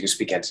Cantonese, you can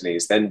speak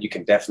Cantonese, then you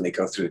can definitely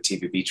go through the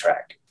TVB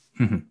track.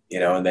 You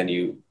know, and then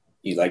you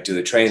like do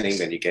the training,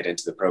 then you get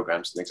into the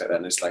programs and things like that.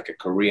 And it's like a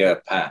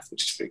career path,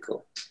 which is pretty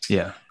cool.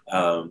 Yeah.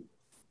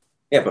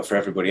 But for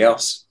everybody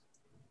else,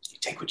 you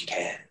take what you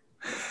can.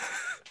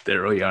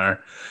 There we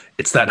are.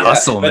 It's that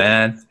hustle,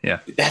 man. Yeah.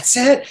 That's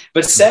it.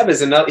 But Seb is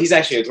he's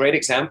actually a great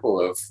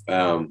example of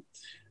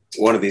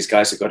one of these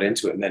guys who got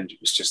into it and then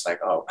was just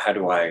like, oh, how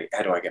do I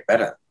get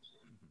better?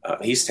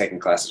 He's taken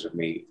classes with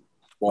me,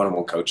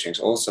 one-on-one coachings,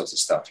 all sorts of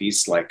stuff.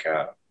 He's like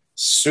a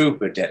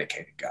super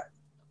dedicated guy.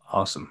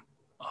 Awesome.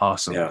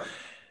 Yeah.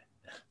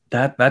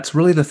 That's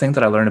really the thing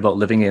that I learned about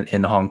living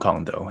in Hong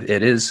Kong, though.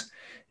 It is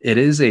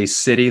a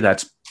city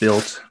that's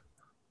built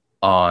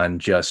on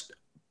just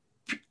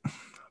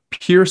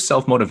pure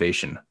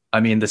self-motivation. I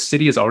mean, the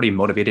city is already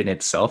motivated in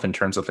itself in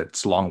terms of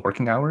its long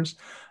working hours.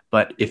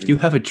 But if you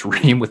have a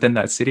dream within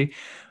that city,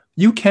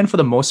 you can, for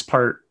the most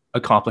part,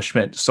 accomplish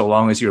it so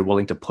long as you're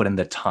willing to put in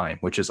the time,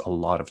 which is a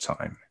lot of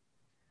time.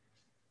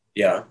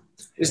 Yeah.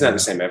 Isn't that the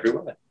same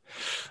everywhere?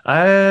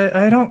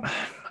 I don't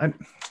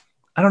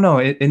know.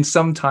 In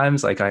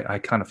sometimes, like I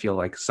kind of feel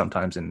like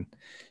sometimes in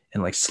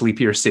like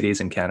sleepier cities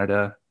in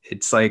Canada,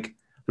 it's like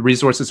the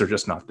resources are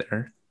just not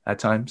there at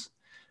times.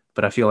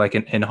 But I feel like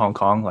in Hong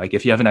Kong, like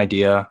if you have an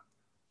idea,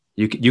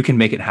 you can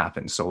make it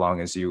happen so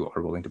long as you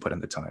are willing to put in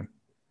the time.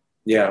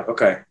 Yeah.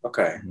 Okay.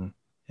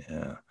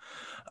 Yeah.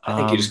 I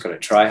think you're just going to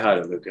try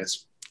harder,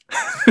 Lucas.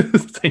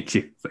 Thank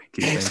you.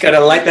 It's got to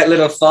light that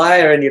little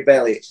fire in your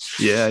belly.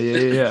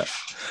 Yeah.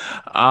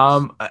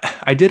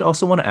 I did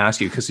also want to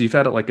ask you, because you've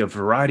had like a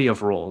variety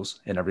of roles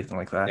and everything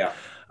like that. Yeah.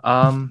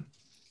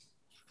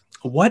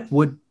 What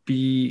would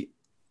be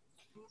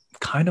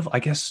kind of, I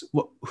guess,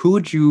 who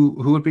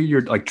would be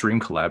your like dream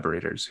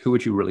collaborators? Who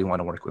would you really want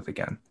to work with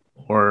again,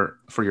 or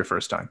for your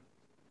first time?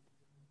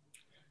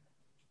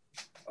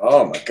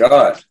 Oh my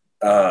God.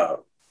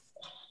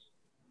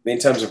 In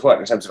terms of what?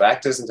 In terms of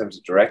actors, in terms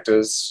of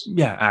directors?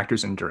 Yeah,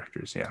 actors and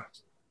directors. Yeah.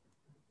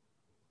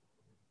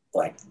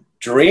 Like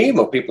dream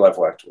or people I've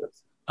worked with?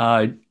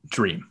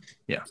 Dream.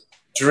 Yeah.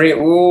 Dream.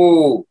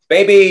 Ooh,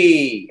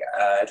 baby.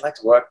 I'd like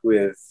to work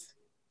with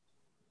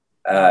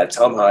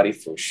Tom Hardy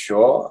for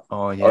sure.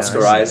 Oh yeah.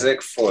 Oscar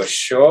Isaac for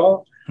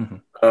sure.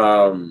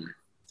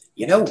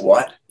 You know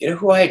what? You know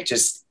who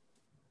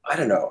I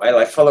don't know. I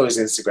like follow his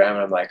Instagram and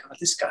I'm like, oh,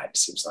 this guy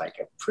seems like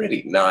a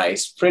pretty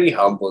nice, pretty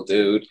humble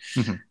dude.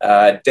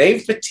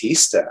 Dave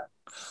Bautista.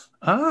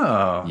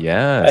 Oh.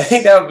 Yeah. I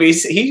think that would be,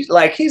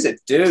 he's a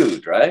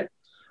dude, right?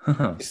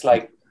 He's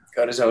like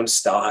got his own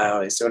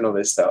style. He's doing all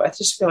this stuff. I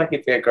just feel like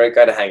he'd be a great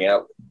guy to hang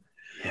out with.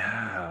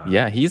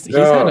 Yeah. He's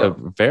had a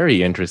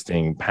very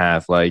interesting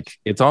path. Like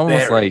it's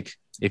almost like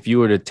if you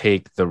were to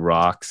take The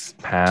Rock's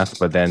path,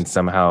 but then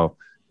somehow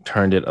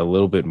turned it a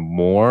little bit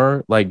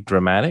more like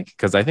dramatic,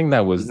 because I think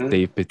that was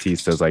Dave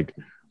Bautista's like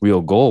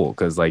real goal,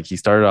 because like he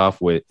started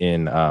off with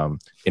in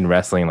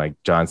wrestling like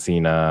John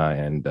Cena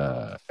and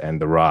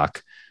The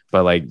Rock,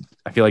 but like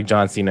I feel like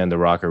John Cena and The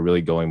Rock are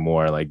really going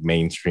more like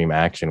mainstream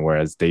action,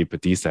 whereas Dave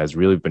Bautista has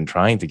really been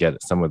trying to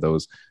get some of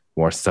those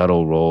more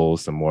subtle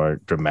roles, some more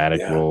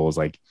dramatic roles,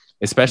 like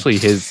especially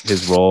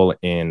his role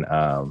in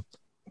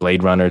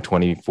Blade Runner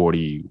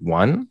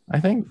 2041, I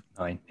think.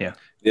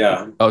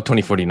 Yeah. Oh,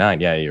 2049.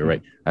 Yeah, you're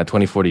right.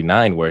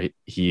 2049, where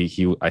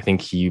he I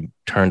think he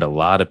turned a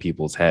lot of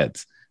people's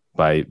heads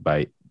by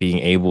being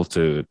able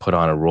to put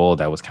on a role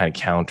that was kind of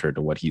counter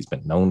to what he's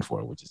been known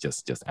for, which is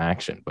just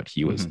action. But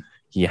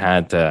he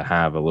had to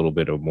have a little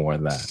bit of more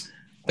of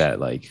that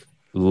like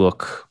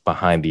look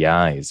behind the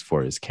eyes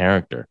for his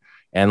character.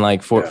 And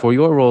like for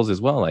your roles as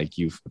well, like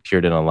you've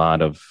appeared in a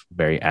lot of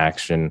very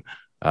action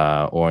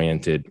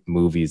oriented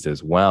movies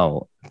as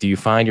well. Do you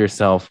find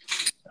yourself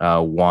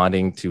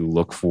wanting to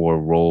look for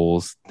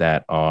roles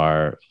that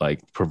are like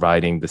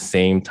providing the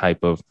same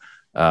type of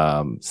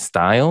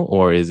style,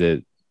 or is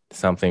it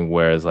something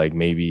where it's like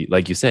maybe,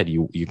 like you said,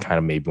 you kind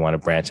of maybe want to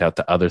branch out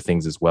to other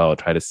things as well,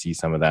 try to see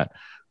some of that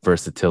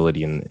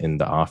versatility in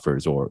the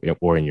offers or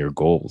in your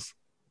goals?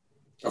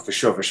 Oh, for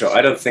sure.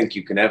 I don't think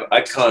you can ever.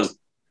 I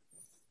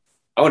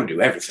want to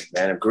do everything,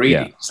 man. I'm greedy.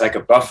 Yeah. It's like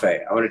a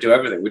buffet. I want to do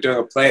everything. We're doing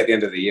a play at the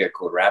end of the year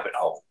called Rabbit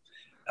Hole.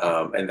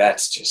 And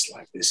that's just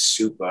like this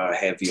super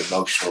heavy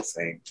emotional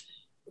thing,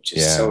 which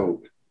is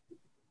so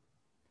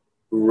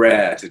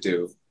rare to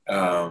do.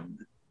 I'm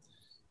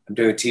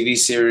doing a TV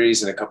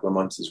series in a couple of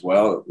months as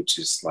well, which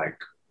is like,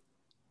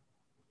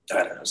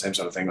 I don't know, same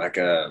sort of thing, like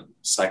a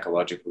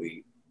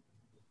psychologically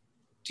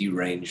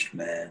deranged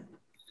man.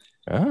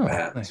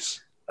 Oh,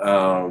 nice.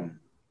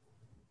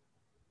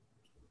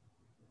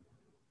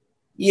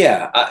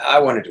 Yeah, I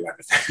want to do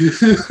everything.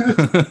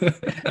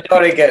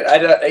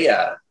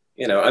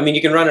 You know, I mean,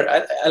 you can run it.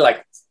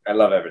 I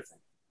love everything.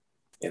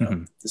 You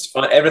know, it's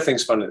fun.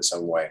 Everything's fun in its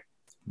own way.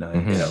 Nice.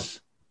 You know,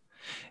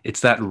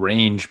 it's that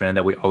range, man,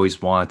 that we always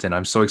want. And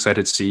I'm so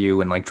excited to see you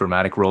in like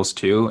dramatic roles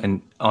too.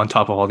 And on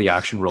top of all the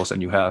action roles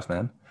that you have,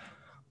 man.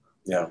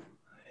 Yeah.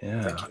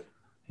 Yeah.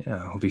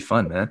 It'll be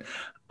fun, man.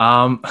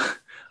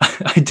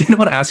 I did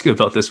want to ask you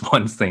about this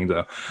one thing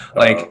though.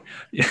 Like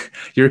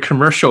your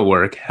commercial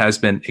work has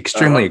been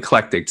extremely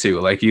eclectic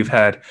too. Like you've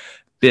had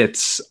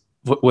bits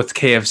with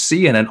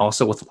KFC and then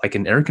also with like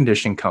an air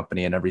conditioning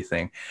company and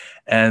everything.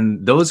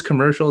 And those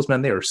commercials,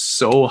 man, they are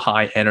so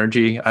high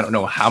energy. I don't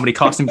know how many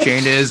costume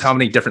changes, how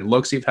many different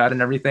looks you've had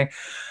and everything.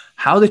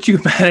 How did you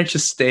manage to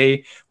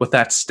stay with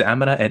that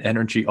stamina and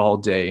energy all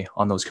day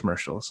on those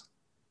commercials?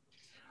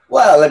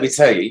 Well, let me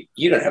tell you,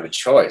 you don't have a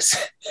choice.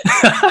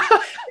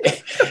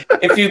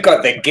 If you've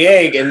got the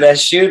gig and they're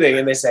shooting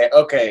and they say,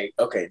 okay,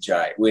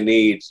 Jai, we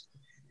need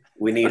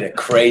a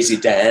crazy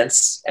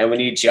dance and we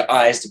need your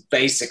eyes to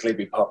basically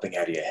be popping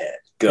out of your head.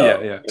 Go.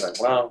 Yeah. You're like,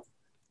 well,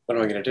 what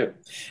am I going to do?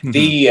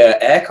 The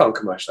aircon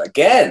commercial,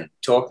 again,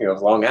 talking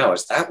of long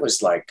hours, that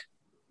was a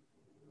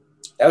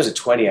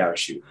 20-hour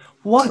shoot.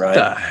 What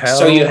the hell?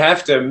 So you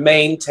have to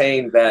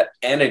maintain that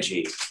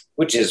energy,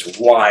 which is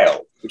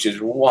wild.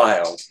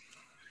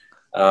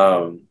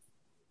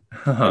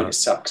 It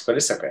sucks, but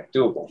it's okay.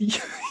 Doable.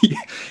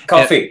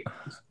 Coffee.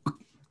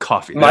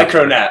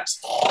 Micro naps.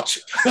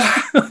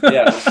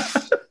 Yeah.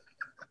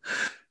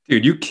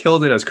 Dude, you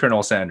killed it as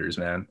Colonel Sanders,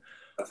 man.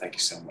 Oh, thank you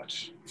so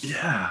much.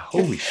 Yeah.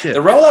 Holy shit.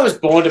 The role I was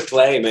born to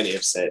play, many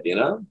have said, you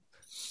know?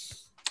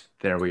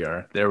 There we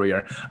are.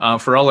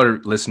 For all our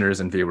listeners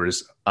and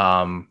viewers,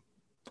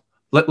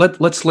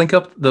 let's link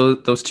up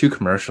those two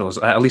commercials,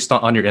 at least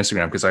on your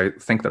Instagram, because I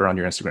think they're on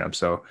your Instagram.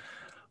 So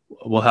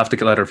we'll have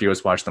to let our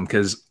viewers watch them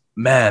because,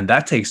 man,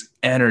 that takes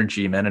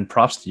energy, man. And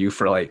props to you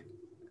for like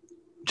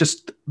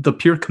just the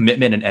pure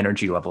commitment and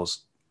energy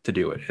levels to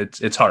do it.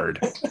 It's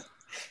hard.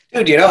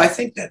 Dude, you know, I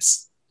think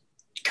that's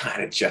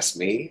kind of just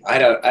me. I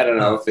don't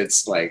know if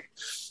it's like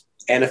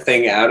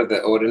anything out of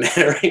the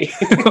ordinary.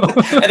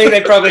 I think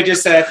they probably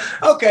just said,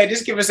 okay,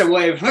 just give us a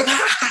wave.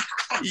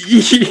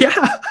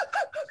 Yeah.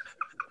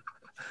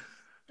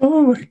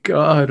 Oh my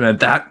God, man.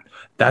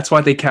 That's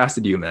why they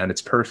casted you, man.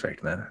 It's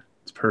perfect, man.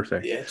 It's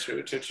perfect. Yeah, true.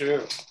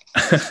 Yeah,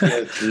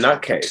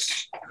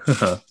 nutcase.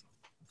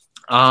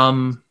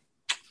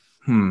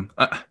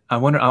 I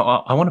wonder.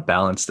 I want to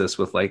balance this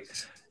with like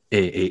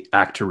a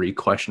actory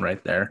question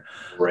right there.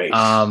 Great.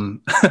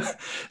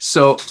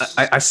 So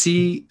I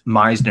see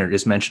Meisner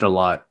is mentioned a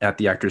lot at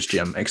the Actors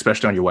Gym,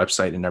 especially on your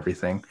website and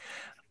everything.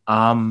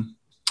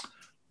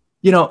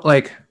 You know,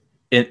 like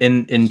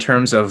in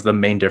terms of the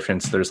main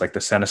difference, there's like the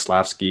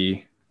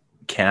Stanislavski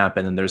camp,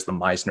 and then there's the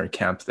Meisner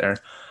camp there.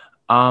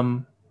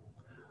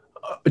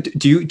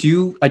 Do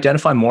you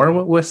identify more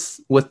with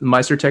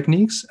Meisner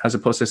techniques as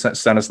opposed to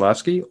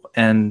Stanislavski?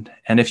 And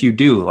if you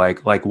do,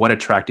 like what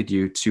attracted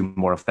you to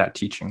more of that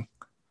teaching?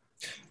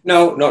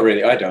 No, not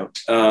really. I don't.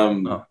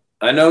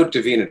 I know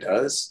Davina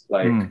does.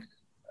 Like,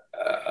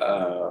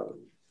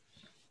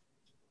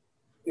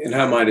 in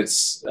her mind,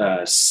 it's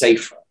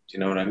safer. Do you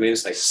know what I mean?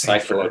 It's like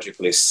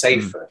psychologically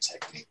safer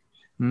technique.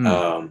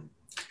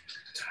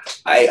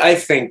 I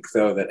think,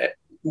 though, that,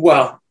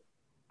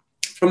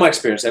 from my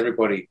experience,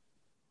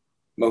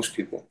 most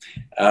people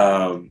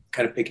kind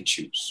of pick and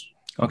choose.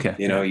 Okay.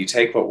 You know, you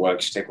take what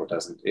works, you take what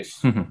doesn't.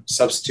 If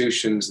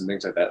substitutions and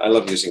things like that, I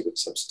love using good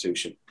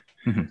substitution.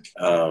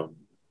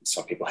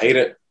 Some people hate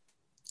it,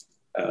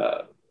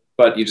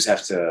 but you just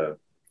have to.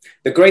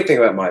 The great thing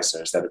about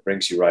Meisner is that it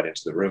brings you right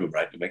into the room,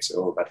 right? It makes it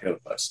all about the other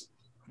person.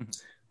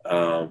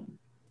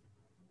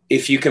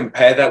 If you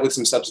compare that with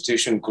some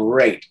substitution,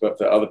 great. But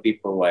for other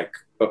people,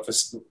 but for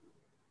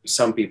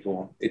some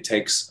people, it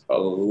takes a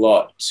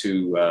lot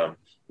to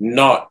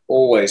not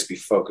always be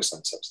focused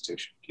on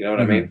substitution. You know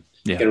what I mean?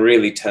 Yeah. You can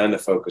really turn the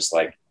focus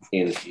like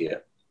in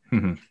here.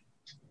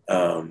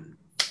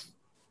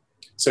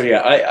 So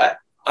yeah,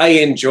 I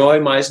enjoy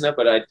Meisner,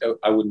 but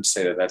I wouldn't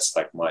say that that's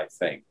like my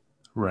thing.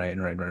 Right.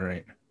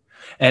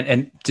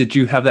 And did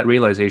you have that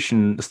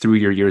realization through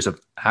your years of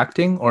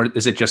acting, or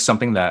is it just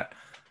something that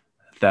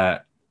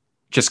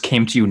just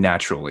came to you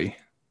naturally,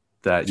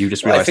 that you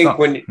just realized? I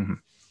think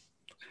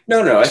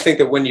No, I think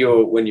that when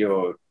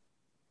you're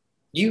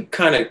you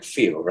kind of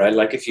feel, right?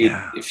 Like if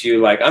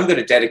you like, I'm going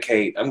to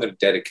dedicate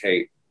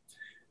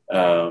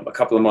a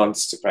couple of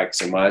months to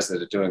practicing Meisner,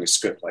 to doing a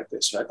script like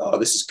this. Like, oh,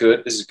 this is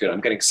good.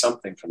 I'm getting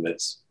something from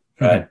this,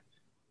 right?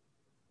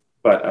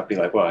 But I'd be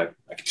like, well,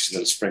 I could use a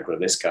little sprinkle of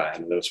this guy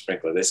and a little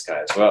sprinkle of this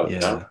guy as well.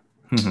 Yeah.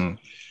 You know?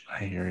 I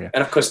hear you.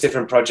 And of course,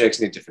 different projects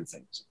need different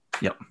things.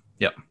 Yep.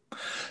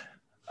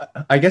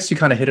 I guess you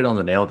kind of hit it on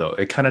the nail, though.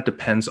 It kind of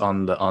depends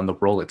on the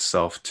role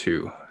itself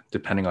too,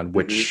 depending on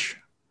which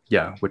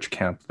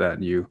camp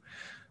that you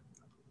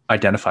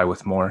identify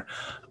with more.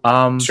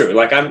 True.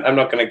 Like I'm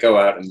not going to go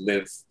out and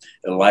live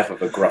the life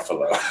of a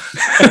Gruffalo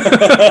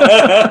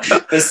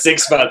for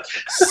 6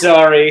 months.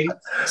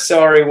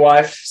 Sorry,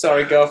 wife.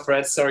 Sorry,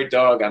 girlfriend. Sorry,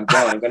 dog. I'm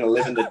going to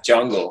live in the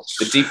jungle,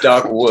 the deep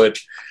dark wood.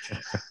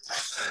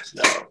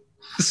 No.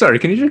 Sorry,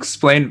 can you just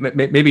explain?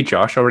 Maybe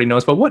Josh already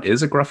knows, but what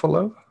is a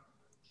Gruffalo?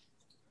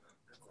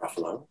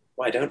 Gruffalo?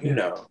 Why don't you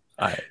know?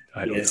 I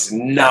don't His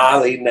know.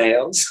 gnarly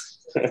nails.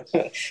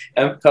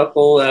 And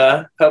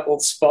purple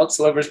spots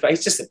all over his back.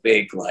 He's just a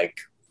big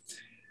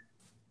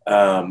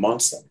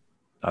monster.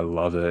 I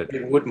love it.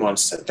 Big wood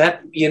monster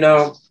that, you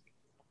know,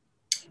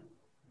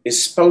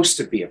 is supposed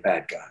to be a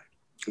bad guy.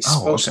 He's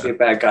supposed to be a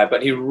bad guy,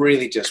 but he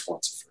really just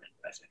wants a friend.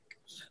 I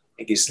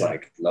think he's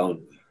like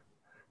lonely.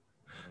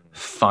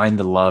 Find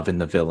the love in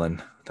the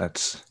villain.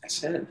 That's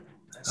it.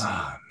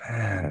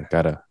 Man,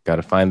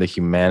 gotta find the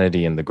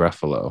humanity in the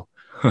Gruffalo.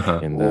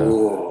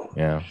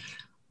 Yeah.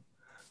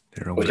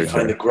 But you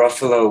find the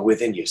Gruffalo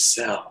within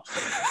yourself.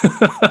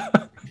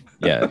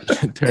 Yeah,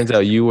 it turns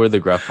out you were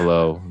the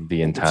Gruffalo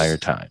the entire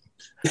time.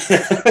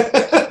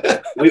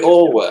 We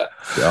all were.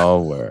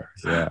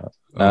 Yeah.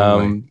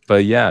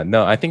 But yeah,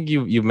 no, I think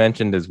you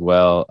mentioned as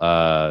well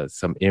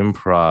some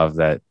improv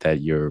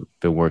that you've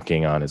been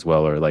working on as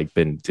well, or like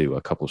been to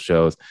a couple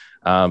shows.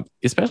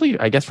 Especially,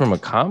 I guess, from a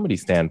comedy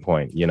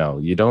standpoint, you know,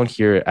 you don't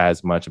hear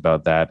as much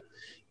about that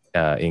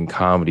in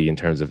comedy in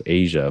terms of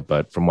Asia,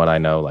 but from what I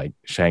know, like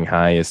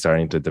Shanghai is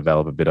starting to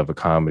develop a bit of a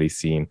comedy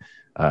scene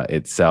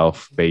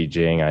itself.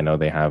 Beijing, I know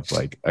they have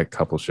like a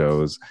couple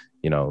shows,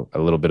 you know, a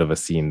little bit of a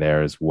scene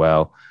there as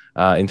well.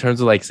 In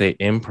terms of like, say,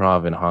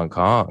 improv in Hong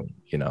Kong,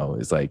 you know,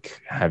 is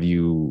like, are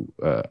you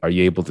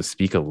able to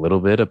speak a little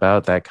bit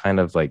about that kind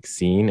of like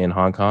scene in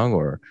Hong Kong,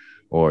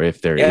 or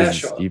if there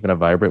is even a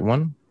vibrant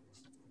one?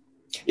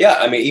 Yeah,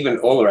 I mean, even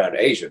all around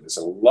Asia, there's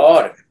a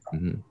lot of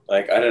improv.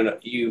 Like, I don't know,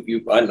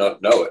 you might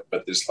not know it,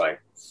 but there's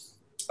like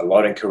a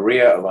lot in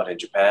Korea, a lot in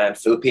Japan,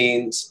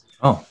 Philippines,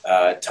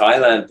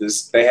 Thailand.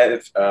 They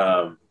have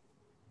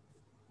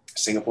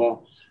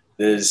Singapore.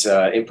 There's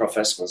improv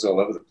festivals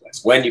all over the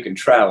place. When you can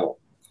travel,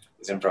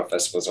 there's improv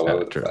festivals all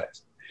over the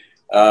place.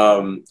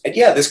 And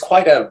yeah, there's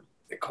quite a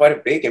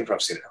big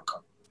improv scene in Hong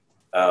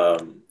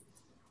Kong.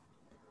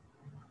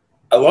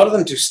 a lot of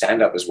them do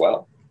stand up as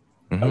well,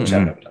 which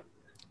I've never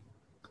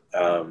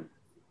done.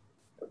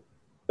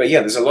 But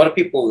yeah, there's a lot of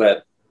people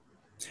that,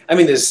 I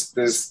mean, there's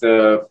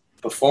the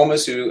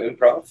performers who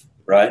improv,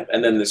 right?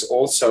 And then there's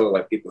also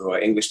like people who are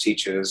English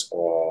teachers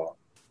or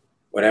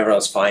whatever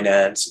else,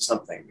 finance or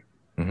something.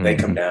 They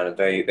come down and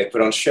they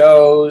put on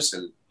shows,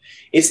 and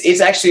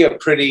it's actually a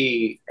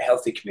pretty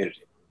healthy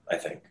community, I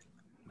think.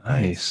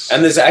 Nice.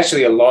 And there's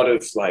actually a lot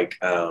of like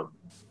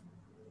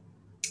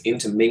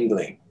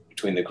intermingling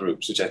between the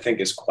groups, which I think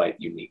is quite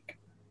unique.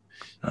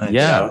 Nice.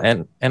 Yeah, You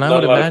know? and I Not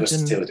would a lot of imagine.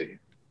 versatility.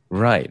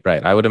 Right.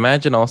 I would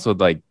imagine also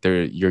like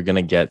you're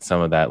gonna get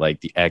some of that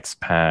like the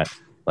expat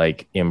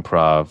like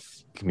improv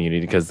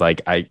community, because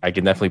like I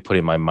can definitely put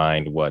in my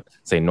mind what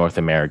say North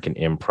American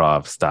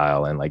improv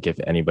style, and like if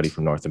anybody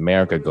from North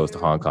America goes to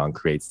Hong Kong,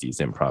 creates these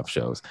improv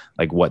shows,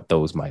 like what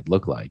those might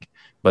look like.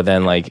 But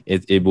then like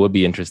it would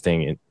be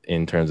interesting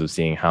in terms of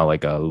seeing how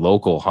like a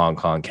local Hong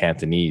Kong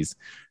Cantonese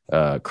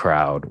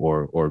crowd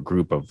or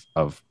group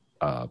of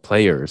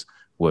players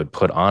would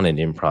put on an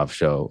improv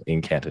show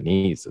in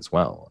Cantonese as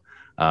well.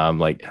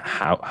 Like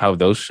how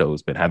those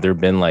shows been? Have there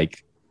been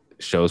like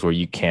shows where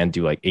you can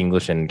do like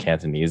English and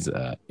Cantonese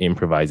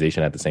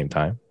improvisation at the same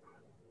time?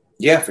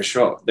 Yeah, for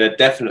sure. There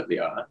definitely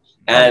are.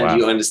 And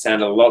you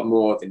understand a lot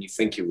more than you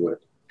think you would.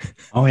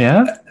 Oh,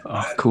 yeah?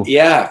 Oh, cool.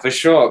 Yeah, for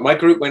sure. My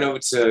group went over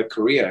to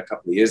Korea a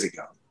couple of years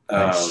ago.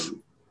 Nice.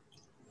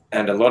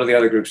 And a lot of the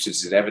other groups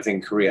just did everything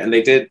in Korea. And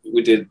we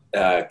did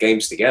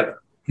games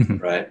together,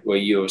 right? Where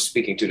you're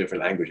speaking two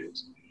different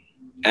languages.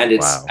 And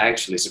it's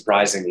actually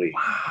surprisingly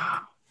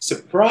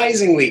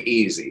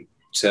easy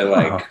to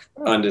like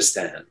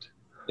understand.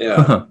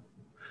 Yeah.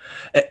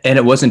 And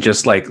it wasn't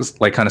just like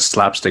kind of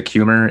slapstick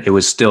humor. It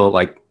was still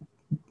like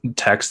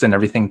text and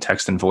everything,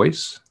 text and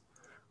voice.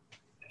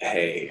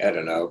 Hey, I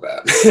don't know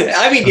about.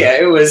 I mean, yeah,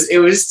 it was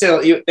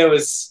still there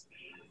was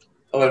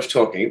a lot of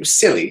talking. It was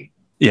silly.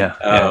 Yeah.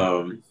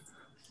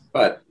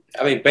 But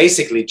I mean,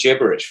 basically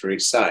gibberish for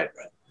each side,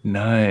 right?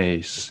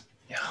 Nice.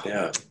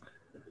 Yeah.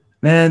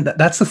 Man,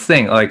 that's the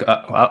thing. Like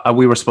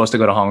we were supposed to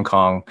go to Hong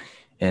Kong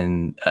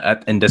in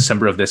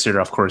December of this year.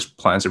 Of course,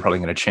 plans are probably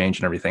going to change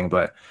and everything,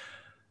 but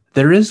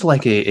there is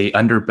like a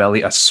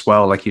underbelly, a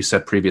swell, like you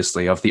said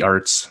previously, of the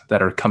arts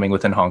that are coming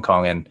within Hong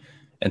Kong. And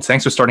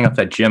thanks for starting up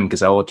that gym,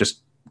 because I will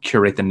just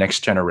curate the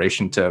next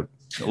generation to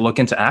look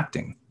into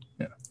acting.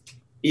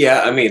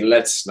 Yeah, I mean,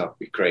 let's not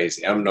be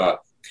crazy. I'm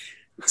not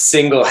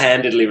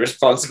single-handedly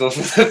responsible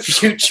for the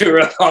future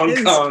of Hong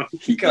Kong.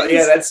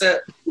 Yeah, that's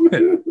it.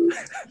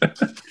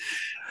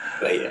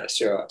 But yeah,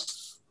 sure.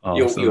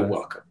 Awesome. You're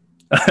welcome.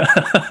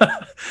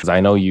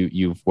 I know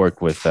you've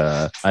worked with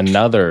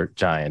another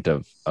giant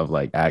of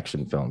like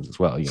action films as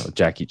well,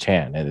 Jackie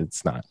Chan, and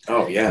it's not.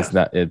 Oh yeah.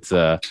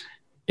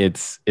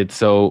 It's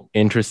so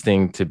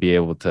interesting to be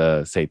able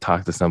to say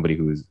talk to somebody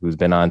who's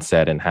been on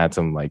set and had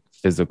some like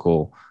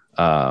physical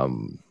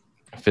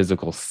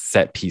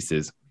set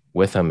pieces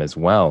with him as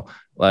well.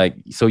 Like,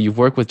 so you've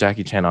worked with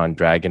Jackie Chan on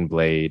Dragon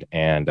Blade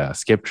and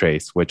Skip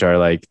Trace, which are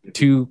like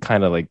two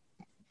kind of like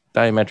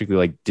diametrically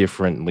like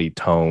differently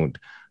toned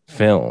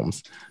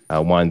films.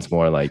 One's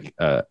more like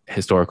a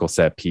historical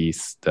set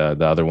piece. The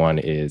other one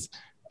is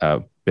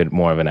a bit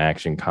more of an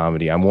action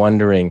comedy. I'm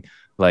wondering,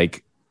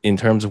 like, in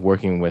terms of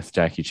working with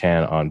Jackie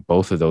Chan on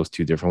both of those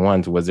two different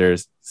ones, was there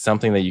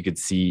something that you could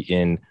see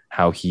in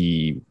how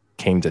he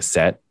came to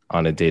set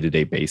on a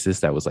day-to-day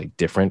basis that was like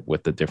different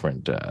with the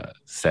different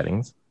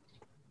settings?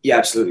 Yeah,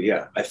 absolutely.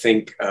 Yeah, I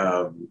think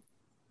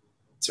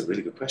it's a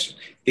really good question.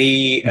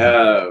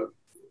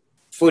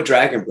 For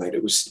Dragon Blade,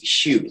 it was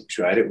huge,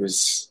 right?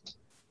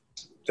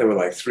 There were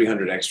like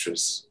 300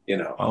 extras,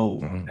 and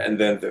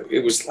then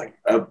it was like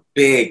a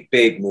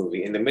big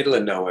movie in the middle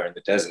of nowhere in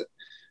the desert.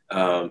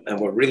 And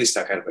what really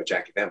stuck out about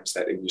Jackie then was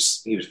that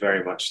he was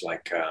very much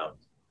like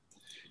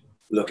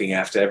looking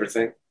after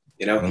everything.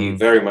 He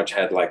very much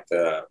had like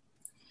the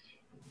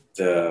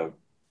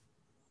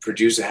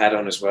producer hat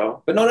on as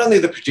well. But not only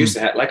the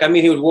producer hat, like, I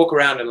mean, he would walk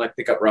around and like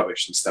pick up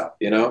rubbish and stuff,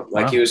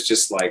 like he was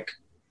just like,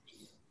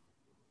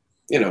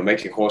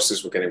 making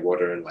horses were getting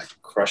water and like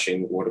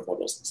crushing water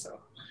bottles and stuff.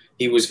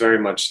 He was very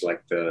much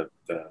like the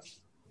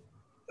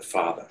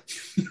father.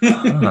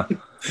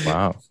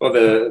 Wow. for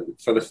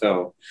the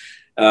film.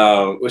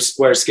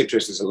 Whereas Skip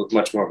Trace was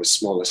much more of a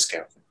smaller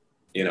scale,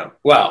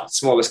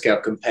 smaller scale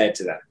compared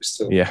to that. It was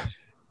still,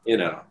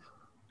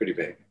 pretty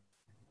big.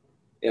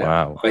 Yeah.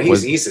 Wow. But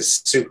he's a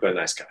super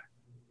nice guy.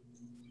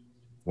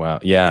 Wow.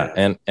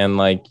 Yeah. And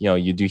like,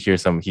 you do hear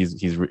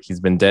he's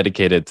been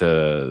dedicated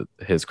to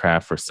his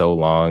craft for so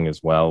long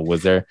as well.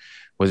 Was there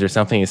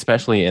something,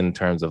 especially in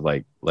terms of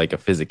like a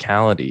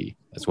physicality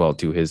as well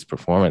to his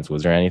performance?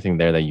 Was there anything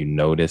there that you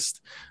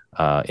noticed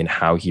in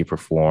how he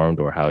performed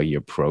or how he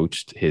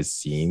approached his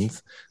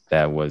scenes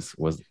that was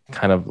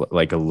kind of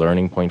like a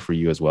learning point for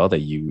you as well,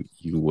 that you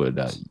would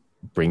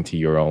bring to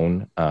your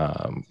own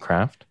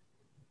craft?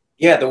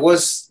 Yeah, there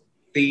was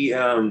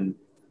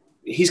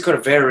he's got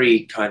a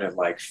very kind of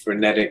like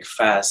frenetic,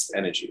 fast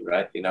energy,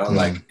 right?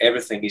 Like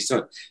everything he's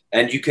doing.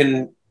 And you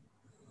can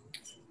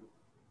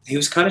he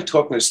was kind of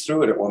talking us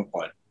through it at one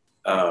point,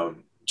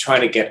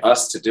 trying to get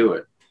us to do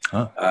it.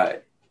 Huh.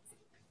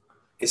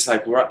 It's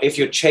like if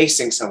you're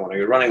chasing someone or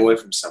you're running away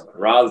from someone,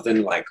 rather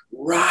than like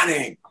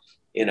running,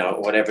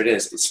 whatever it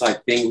is, it's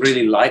like being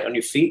really light on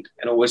your feet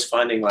and always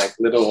finding like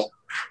little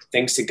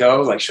things to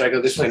go. Like, should I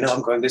go this way? No,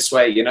 I'm going this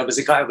way. There's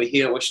a guy over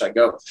here. Where should I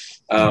go?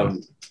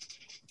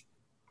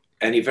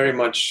 And he very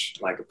much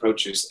like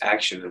approaches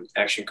action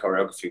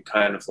choreography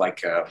kind of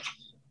like a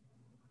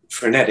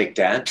frenetic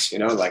dance,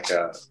 like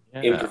a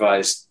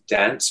improvised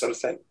dance sort of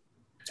thing.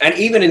 And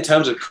even in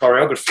terms of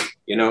choreography,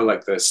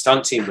 like the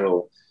stunt team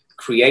will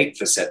create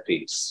the set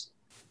piece,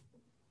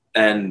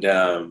 and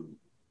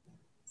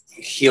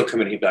he'll come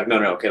in and he'll be like,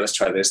 no, okay, let's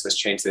try this. Let's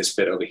change this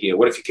bit over here.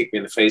 What if you kick me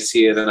in the face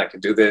here? Then I can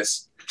do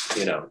this,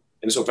 and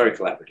it's all very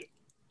collaborative.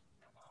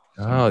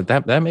 Oh,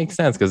 that makes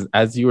sense, because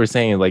as you were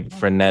saying, like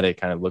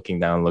frenetic, kind of looking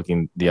down,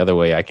 looking the other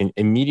way, I can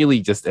immediately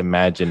just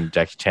imagine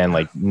Jackie Chan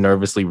like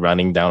nervously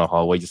running down a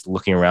hallway, just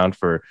looking around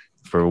for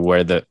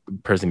where the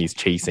person he's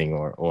chasing,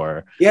 or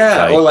or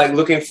like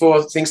looking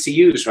for things to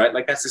use, right?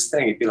 Like that's his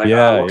thing. He'd be like,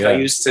 what can I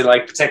use to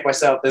like protect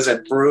myself? There's a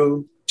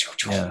broom.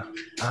 Yeah.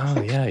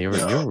 Oh yeah, you're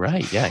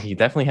right. Yeah, he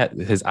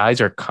definitely his eyes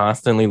are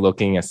constantly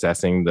looking,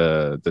 assessing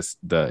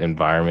the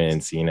environment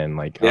and scene, and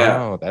like,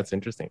 oh, that's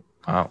interesting.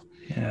 Wow.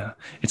 Yeah,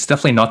 it's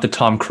definitely not the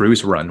Tom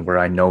Cruise run where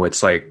I know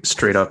it's like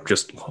straight up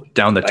just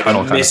down the like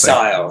tunnel. A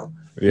missile.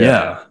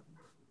 Yeah.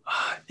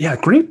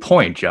 Great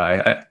point, Jai.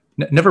 I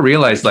never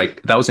realized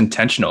like that was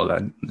intentional,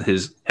 that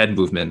his head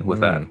movement with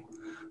that.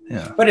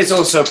 Yeah, but it's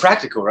also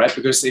practical, right?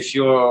 Because if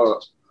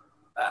you're,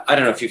 I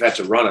don't know if you've had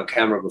to run on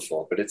camera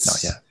before, but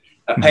it's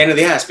a pain in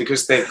the ass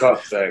because they've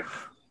got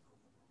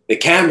the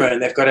camera and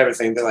they've got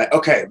everything. They're like,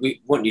 okay,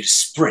 we want you to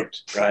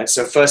sprint, right?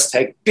 So first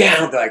take,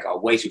 bam, they're like, oh,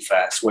 way too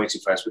fast. We can't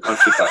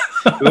keep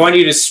up. We want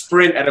you to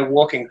sprint at a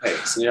walking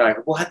pace. And you're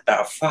like, what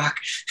the fuck?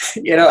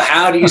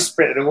 How do you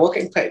sprint at a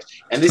walking pace?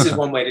 And this is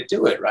one way to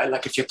do it, right?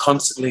 Like if you're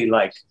constantly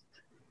like,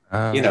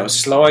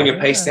 slowing your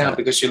pace down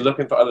because you're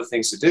looking for other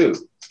things to do.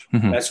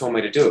 That's one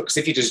way to do it. Because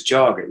if you just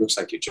jog, it looks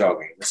like you're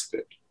jogging. That's a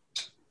bit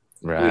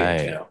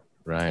weird,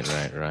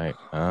 Right.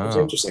 Oh. It's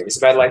interesting. It's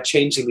about like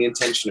changing the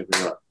intention of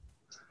your run,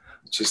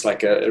 which is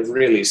like a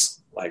really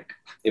like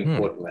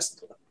important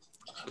lesson.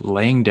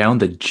 Laying down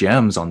the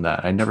gems on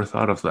that. I never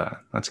thought of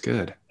that. That's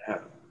good. Yeah.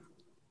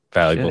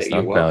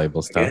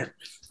 Valuable stuff.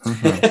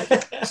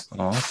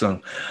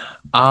 Awesome.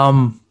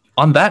 On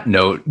that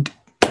note, do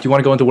you want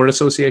to go into word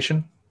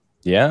association?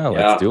 Yeah,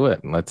 let's do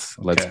it. Let's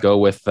go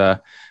with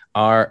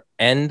our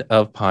end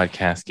of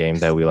podcast game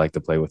that we like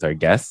to play with our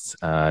guests.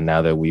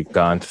 Now that we've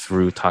gone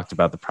through, talked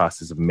about the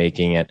process of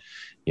making it,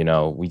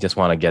 we just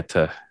want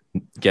to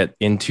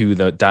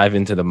dive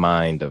into the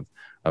mind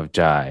of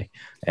Jai,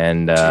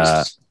 and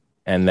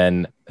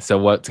then so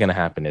what's going to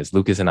happen is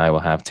Lucas and I will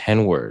have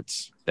 10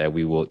 words that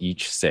we will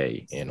each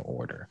say in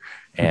order,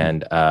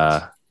 and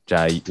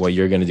Jai, what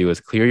you're going to do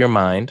is clear your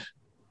mind,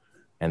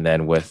 and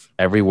then with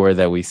every word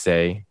that we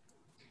say,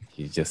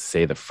 you just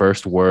say the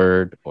first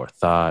word or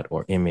thought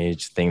or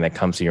image thing that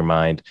comes to your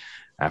mind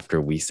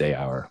after we say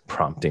our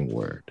prompting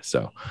word.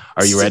 So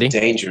are you ready? It's a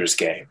dangerous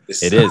game.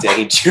 It is a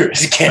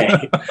dangerous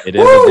game. It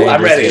is. Woo,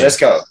 I'm ready. Game. Let's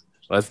go.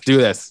 Let's do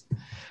this.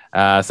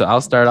 So I'll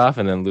start off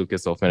and then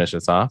Lucas will finish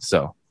us off.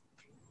 So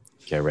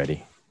get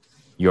ready.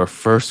 Your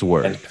first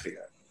word,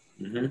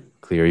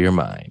 clear your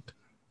mind,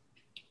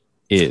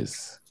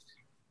 is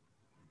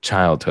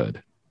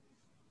childhood.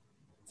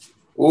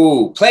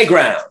 Ooh,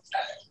 playground.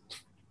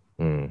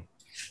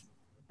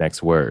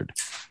 Next word,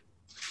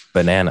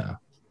 banana.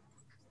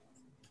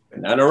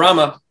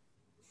 Bananarama.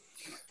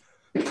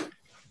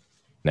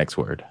 Next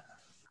word,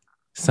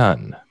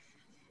 sun.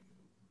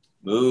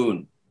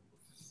 Moon.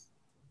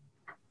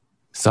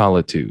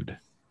 Solitude.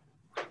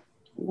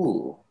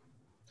 Ooh.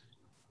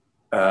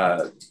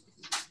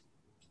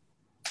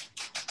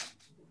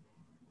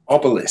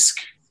 Obelisk.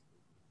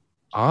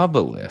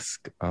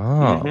 Obelisk.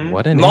 Oh,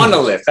 what an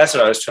monolith. Image. That's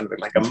what I was trying to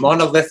think. Like a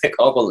monolithic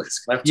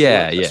obelisk.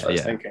 Yeah.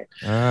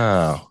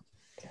 Oh,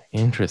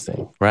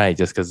 interesting. Right.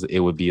 Just because it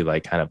would be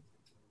like kind of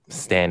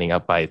standing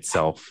up by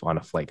itself on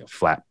a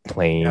flat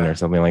plane or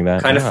something like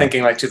that. Kind of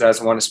thinking like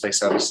 2001: A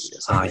Space Odyssey.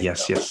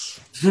 Yes.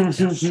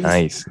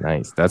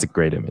 Nice. That's a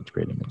great image.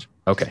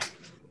 Okay.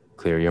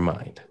 Clear your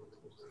mind.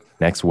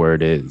 Next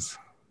word is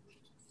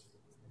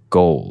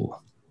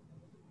goal.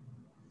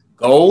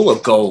 Goal or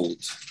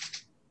gold?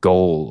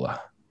 Goal.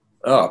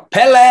 Oh,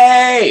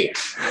 Pele!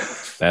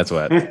 That's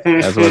what's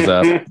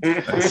up.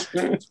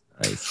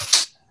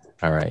 Nice.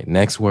 All right.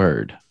 Next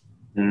word.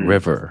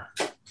 River.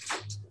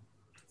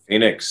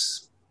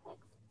 Phoenix.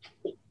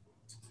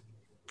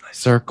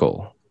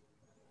 Circle.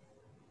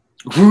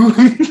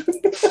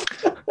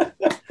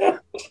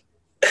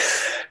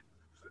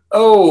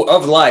 Oh,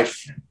 of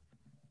life.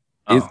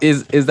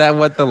 Is that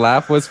what the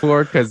laugh was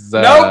for? Because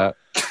nope.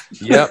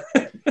 Yep.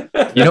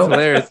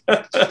 Hilarious.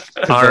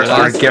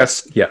 Our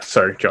guest. Yeah,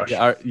 sorry, Josh.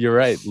 Yeah, you're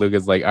right,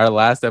 Lucas. Like our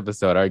last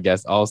episode, our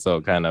guest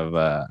also kind of.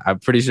 I'm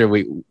pretty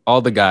sure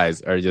all the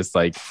guys are just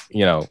like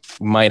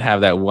might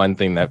have that one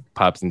thing that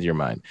pops into your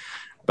mind,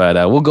 but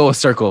we'll go with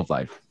circle of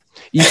life.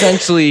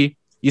 Essentially,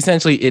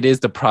 it is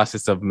the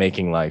process of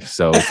making life.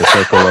 So it's a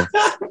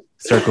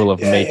circle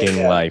of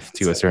making life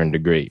to a certain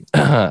degree.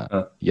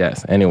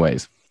 Yes.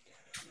 Anyways,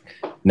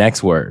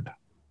 next word.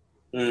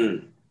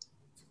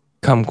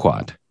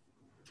 Kumquat.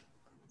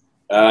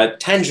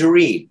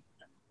 Tangerine.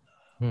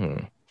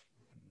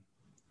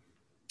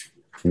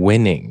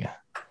 Winning.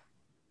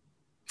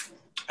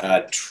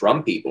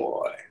 Trumpy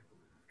boy.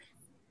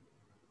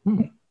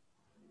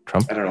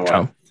 Trump. I don't know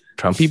why.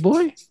 Trumpy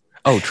boy.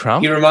 Oh,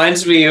 Trump. He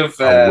reminds me of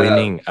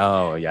winning.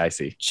 Oh, yeah, I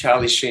see.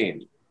 Charlie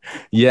Sheen.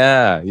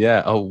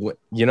 Yeah. Oh,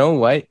 you know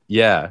what?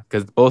 Yeah,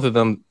 because both of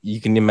them, you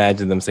can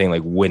imagine them saying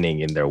like winning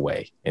in their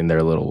way, in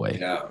their little way.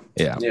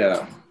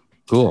 Yeah.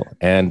 Cool.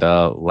 And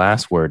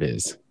last word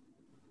is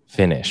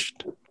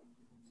finished.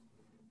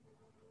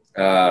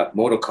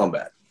 Mortal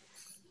Kombat.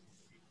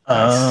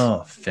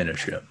 Oh,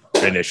 finish him.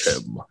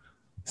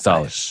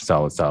 Solid. Nice.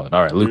 Solid.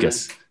 All right,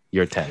 Lucas,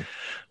 you're 10.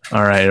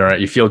 All right.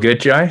 You feel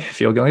good, Jai?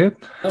 Feel good?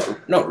 No,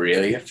 not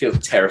really. I feel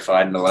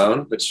terrified and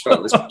alone, but sure,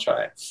 let's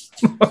try it.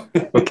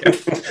 Okay.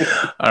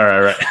 All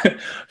right.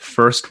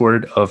 First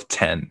word of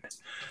 10.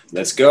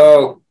 Let's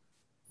go.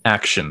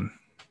 Action.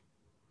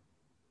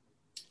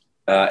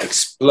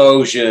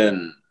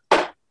 Explosion.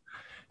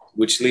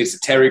 Which leads to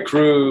Terry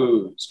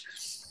Crews.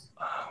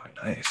 Oh,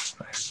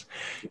 nice.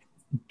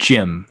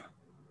 Gym.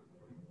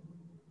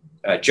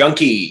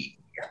 Junkie.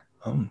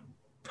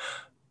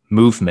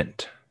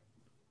 Movement.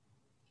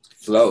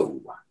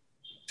 Flow.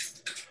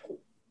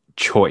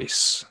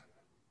 Choice.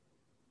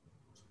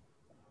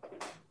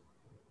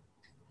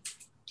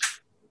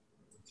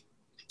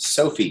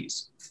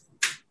 Sophie's.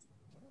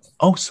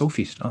 Oh,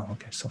 Sophie's. Oh,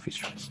 okay. Sophie's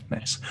choice.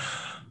 Nice.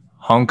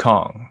 Hong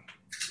Kong.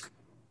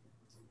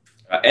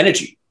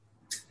 Energy.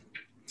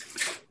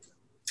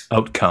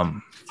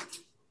 Outcome.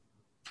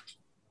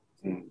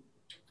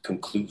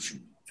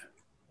 Conclusion.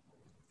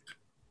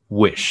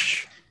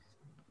 Wish.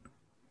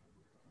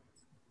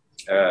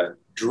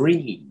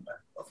 Dream.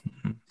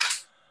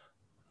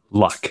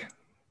 Luck.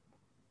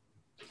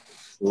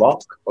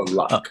 Lock or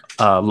luck?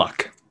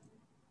 Luck.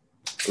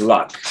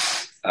 Luck.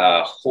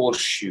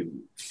 Horseshoe.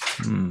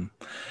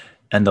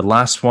 And the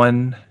last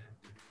one,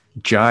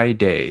 Jai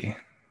Day.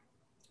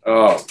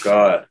 Oh,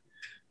 God.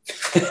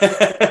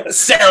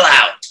 Sell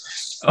out.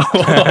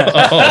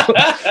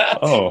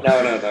 Oh.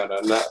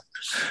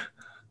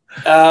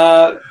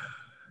 No.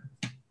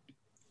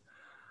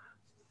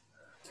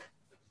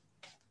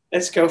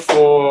 Let's go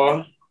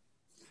for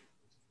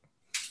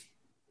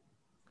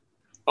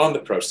On the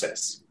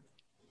Process.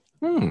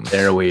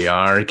 There we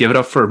are. Give it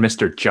up for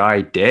Mr.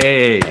 Jai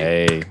Day.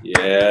 Hey.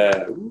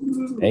 Yeah.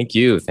 Thank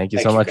you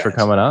so much for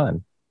coming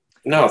on.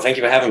 No, thank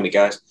you for having me,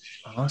 guys.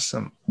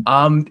 Awesome.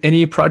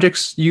 Any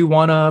projects you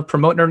want to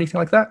promote or anything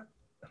like that?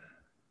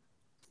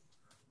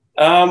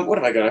 What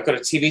have I got? I've got a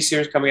TV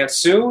series coming out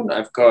soon.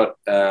 I've got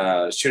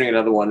shooting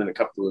another one in a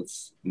couple of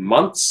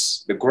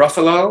months. The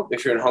Gruffalo.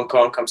 If you're in Hong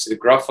Kong, come see the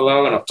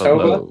Gruffalo in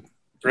October.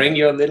 Bring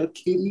your little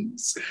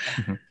kitties.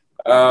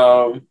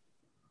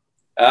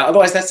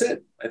 Otherwise, that's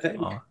it, I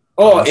think.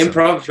 Awesome.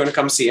 Improv. If you want to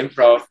come see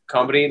improv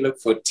comedy, look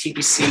for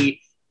TBC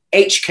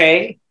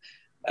HK.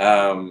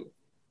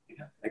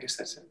 I guess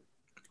that's it.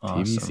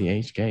 Awesome. TBC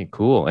HK.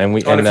 Cool. And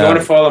if you want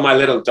to follow my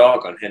little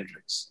dog on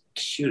Hendrix,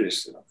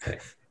 cutest little thing.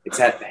 It's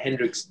at the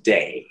Hendrix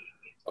Day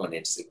on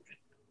Instagram.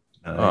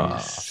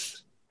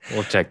 Nice.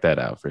 We'll check that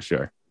out for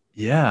sure.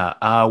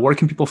 Yeah. Where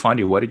can people find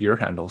you? What are your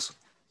handles?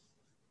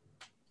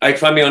 You can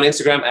find me on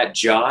Instagram at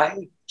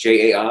Jai,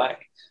 Jai.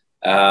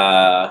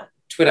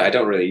 Twitter, I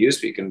don't really use,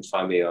 but you can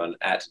find me on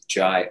at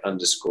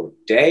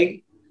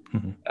Jai_day.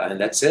 And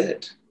that's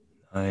it.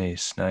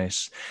 Nice.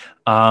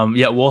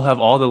 We'll have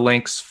all the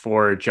links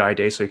for Jai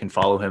Day so you can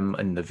follow him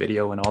in the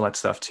video and all that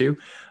stuff too.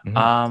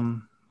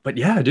 But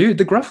yeah, dude,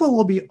 the Gruffalo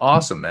will be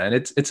awesome, man.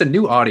 It's a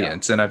new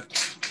audience, and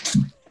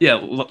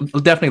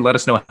definitely let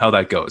us know how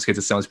that goes because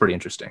it sounds pretty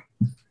interesting.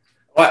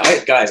 Well,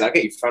 guys, I'll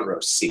get you front row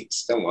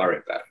seats. Don't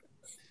worry about it.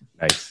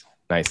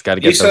 Nice. Got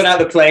to get. You sort out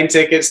the plane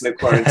tickets and the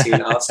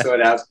quarantine. I'll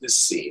sort out the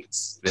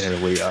seats. There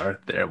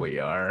we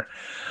are.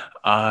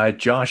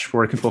 Josh,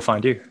 where can people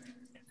find you?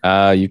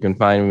 You can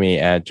find me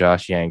at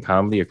Josh Yang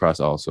Comedy across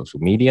all social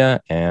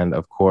media, and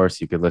of course,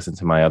 you could listen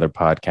to my other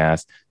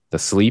podcast, The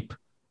Sleep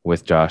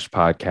with Josh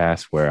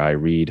podcast, where I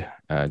read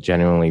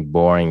genuinely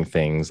boring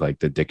things like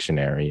the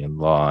dictionary and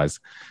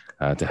laws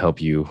to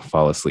help you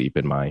fall asleep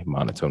in my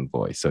monotone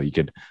voice. So you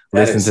could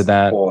listen to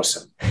that.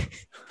 Awesome.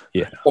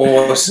 Yeah.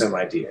 Awesome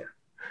idea.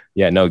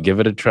 Yeah, no, give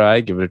it a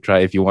try.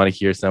 If you want to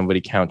hear somebody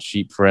count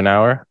sheep for an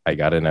hour, I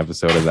got an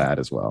episode of that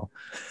as well.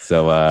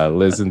 So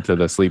listen to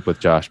the Sleep with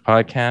Josh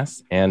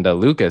podcast. And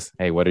Lucas,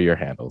 hey, what are your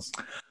handles?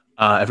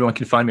 Everyone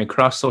can find me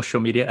across social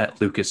media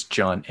at Lucas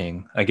John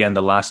Ng. Again,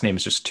 the last name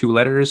is just 2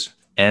 letters.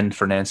 N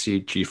for Nancy,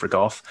 G for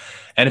golf.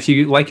 And if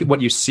you like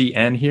what you see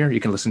and hear, you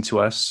can listen to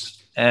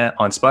us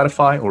on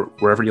Spotify or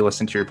wherever you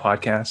listen to your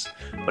podcast.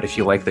 But if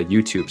you like the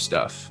YouTube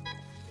stuff,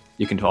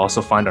 you can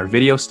also find our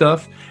video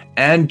stuff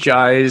and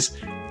Jai's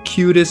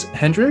cutest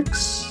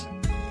Hendrix.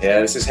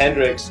 Yeah, this is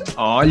Hendrix. You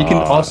can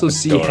also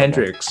see adorable.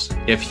 Hendrix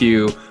if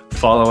you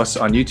follow us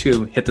on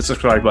YouTube, hit the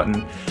subscribe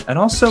button. And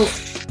also,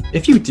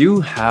 if you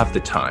do have the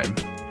time,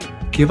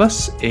 give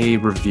us a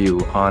review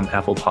on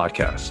Apple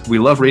Podcasts. We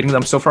love reading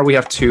them. So far, we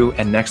have 2,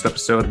 and next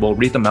episode, we'll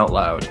read them out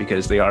loud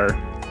because they are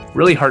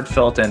really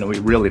heartfelt and we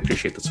really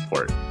appreciate the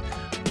support.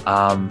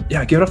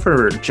 Give it up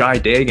for Jai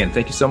Dagan.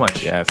 Thank you so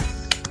much. Yes.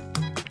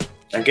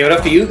 And give it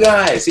up for you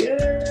guys.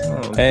 Yeah.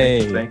 Oh,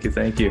 Hey.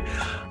 Thank you.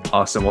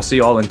 Awesome. We'll see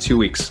you all in 2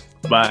 weeks.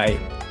 Bye.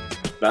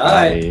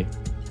 Bye.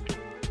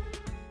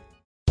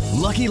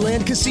 Lucky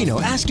Land Casino,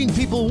 asking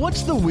people,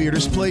 what's the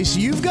weirdest place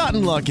you've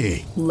gotten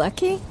lucky?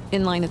 Lucky?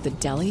 In line at the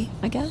deli,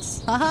 I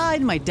guess? Aha,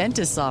 in my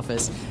dentist's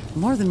office.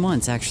 More than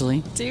once,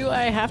 actually. Do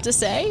I have to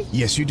say?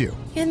 Yes, you do.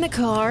 In the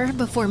car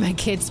before my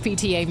kids'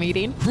 PTA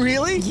meeting.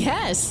 Really?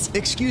 Yes.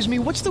 Excuse me,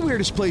 what's the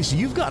weirdest place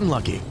you've gotten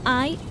lucky?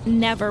 I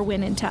never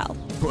win and tell.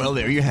 Well,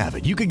 there you have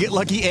it. You can get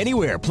lucky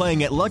anywhere,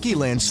 playing at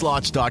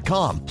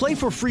LuckyLandSlots.com. Play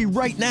for free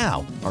right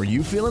now. Are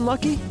you feeling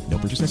lucky? No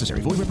purchase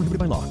necessary. Void where prohibited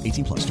by law.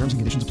 18+. Terms and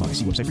conditions apply.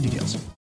 See website for details.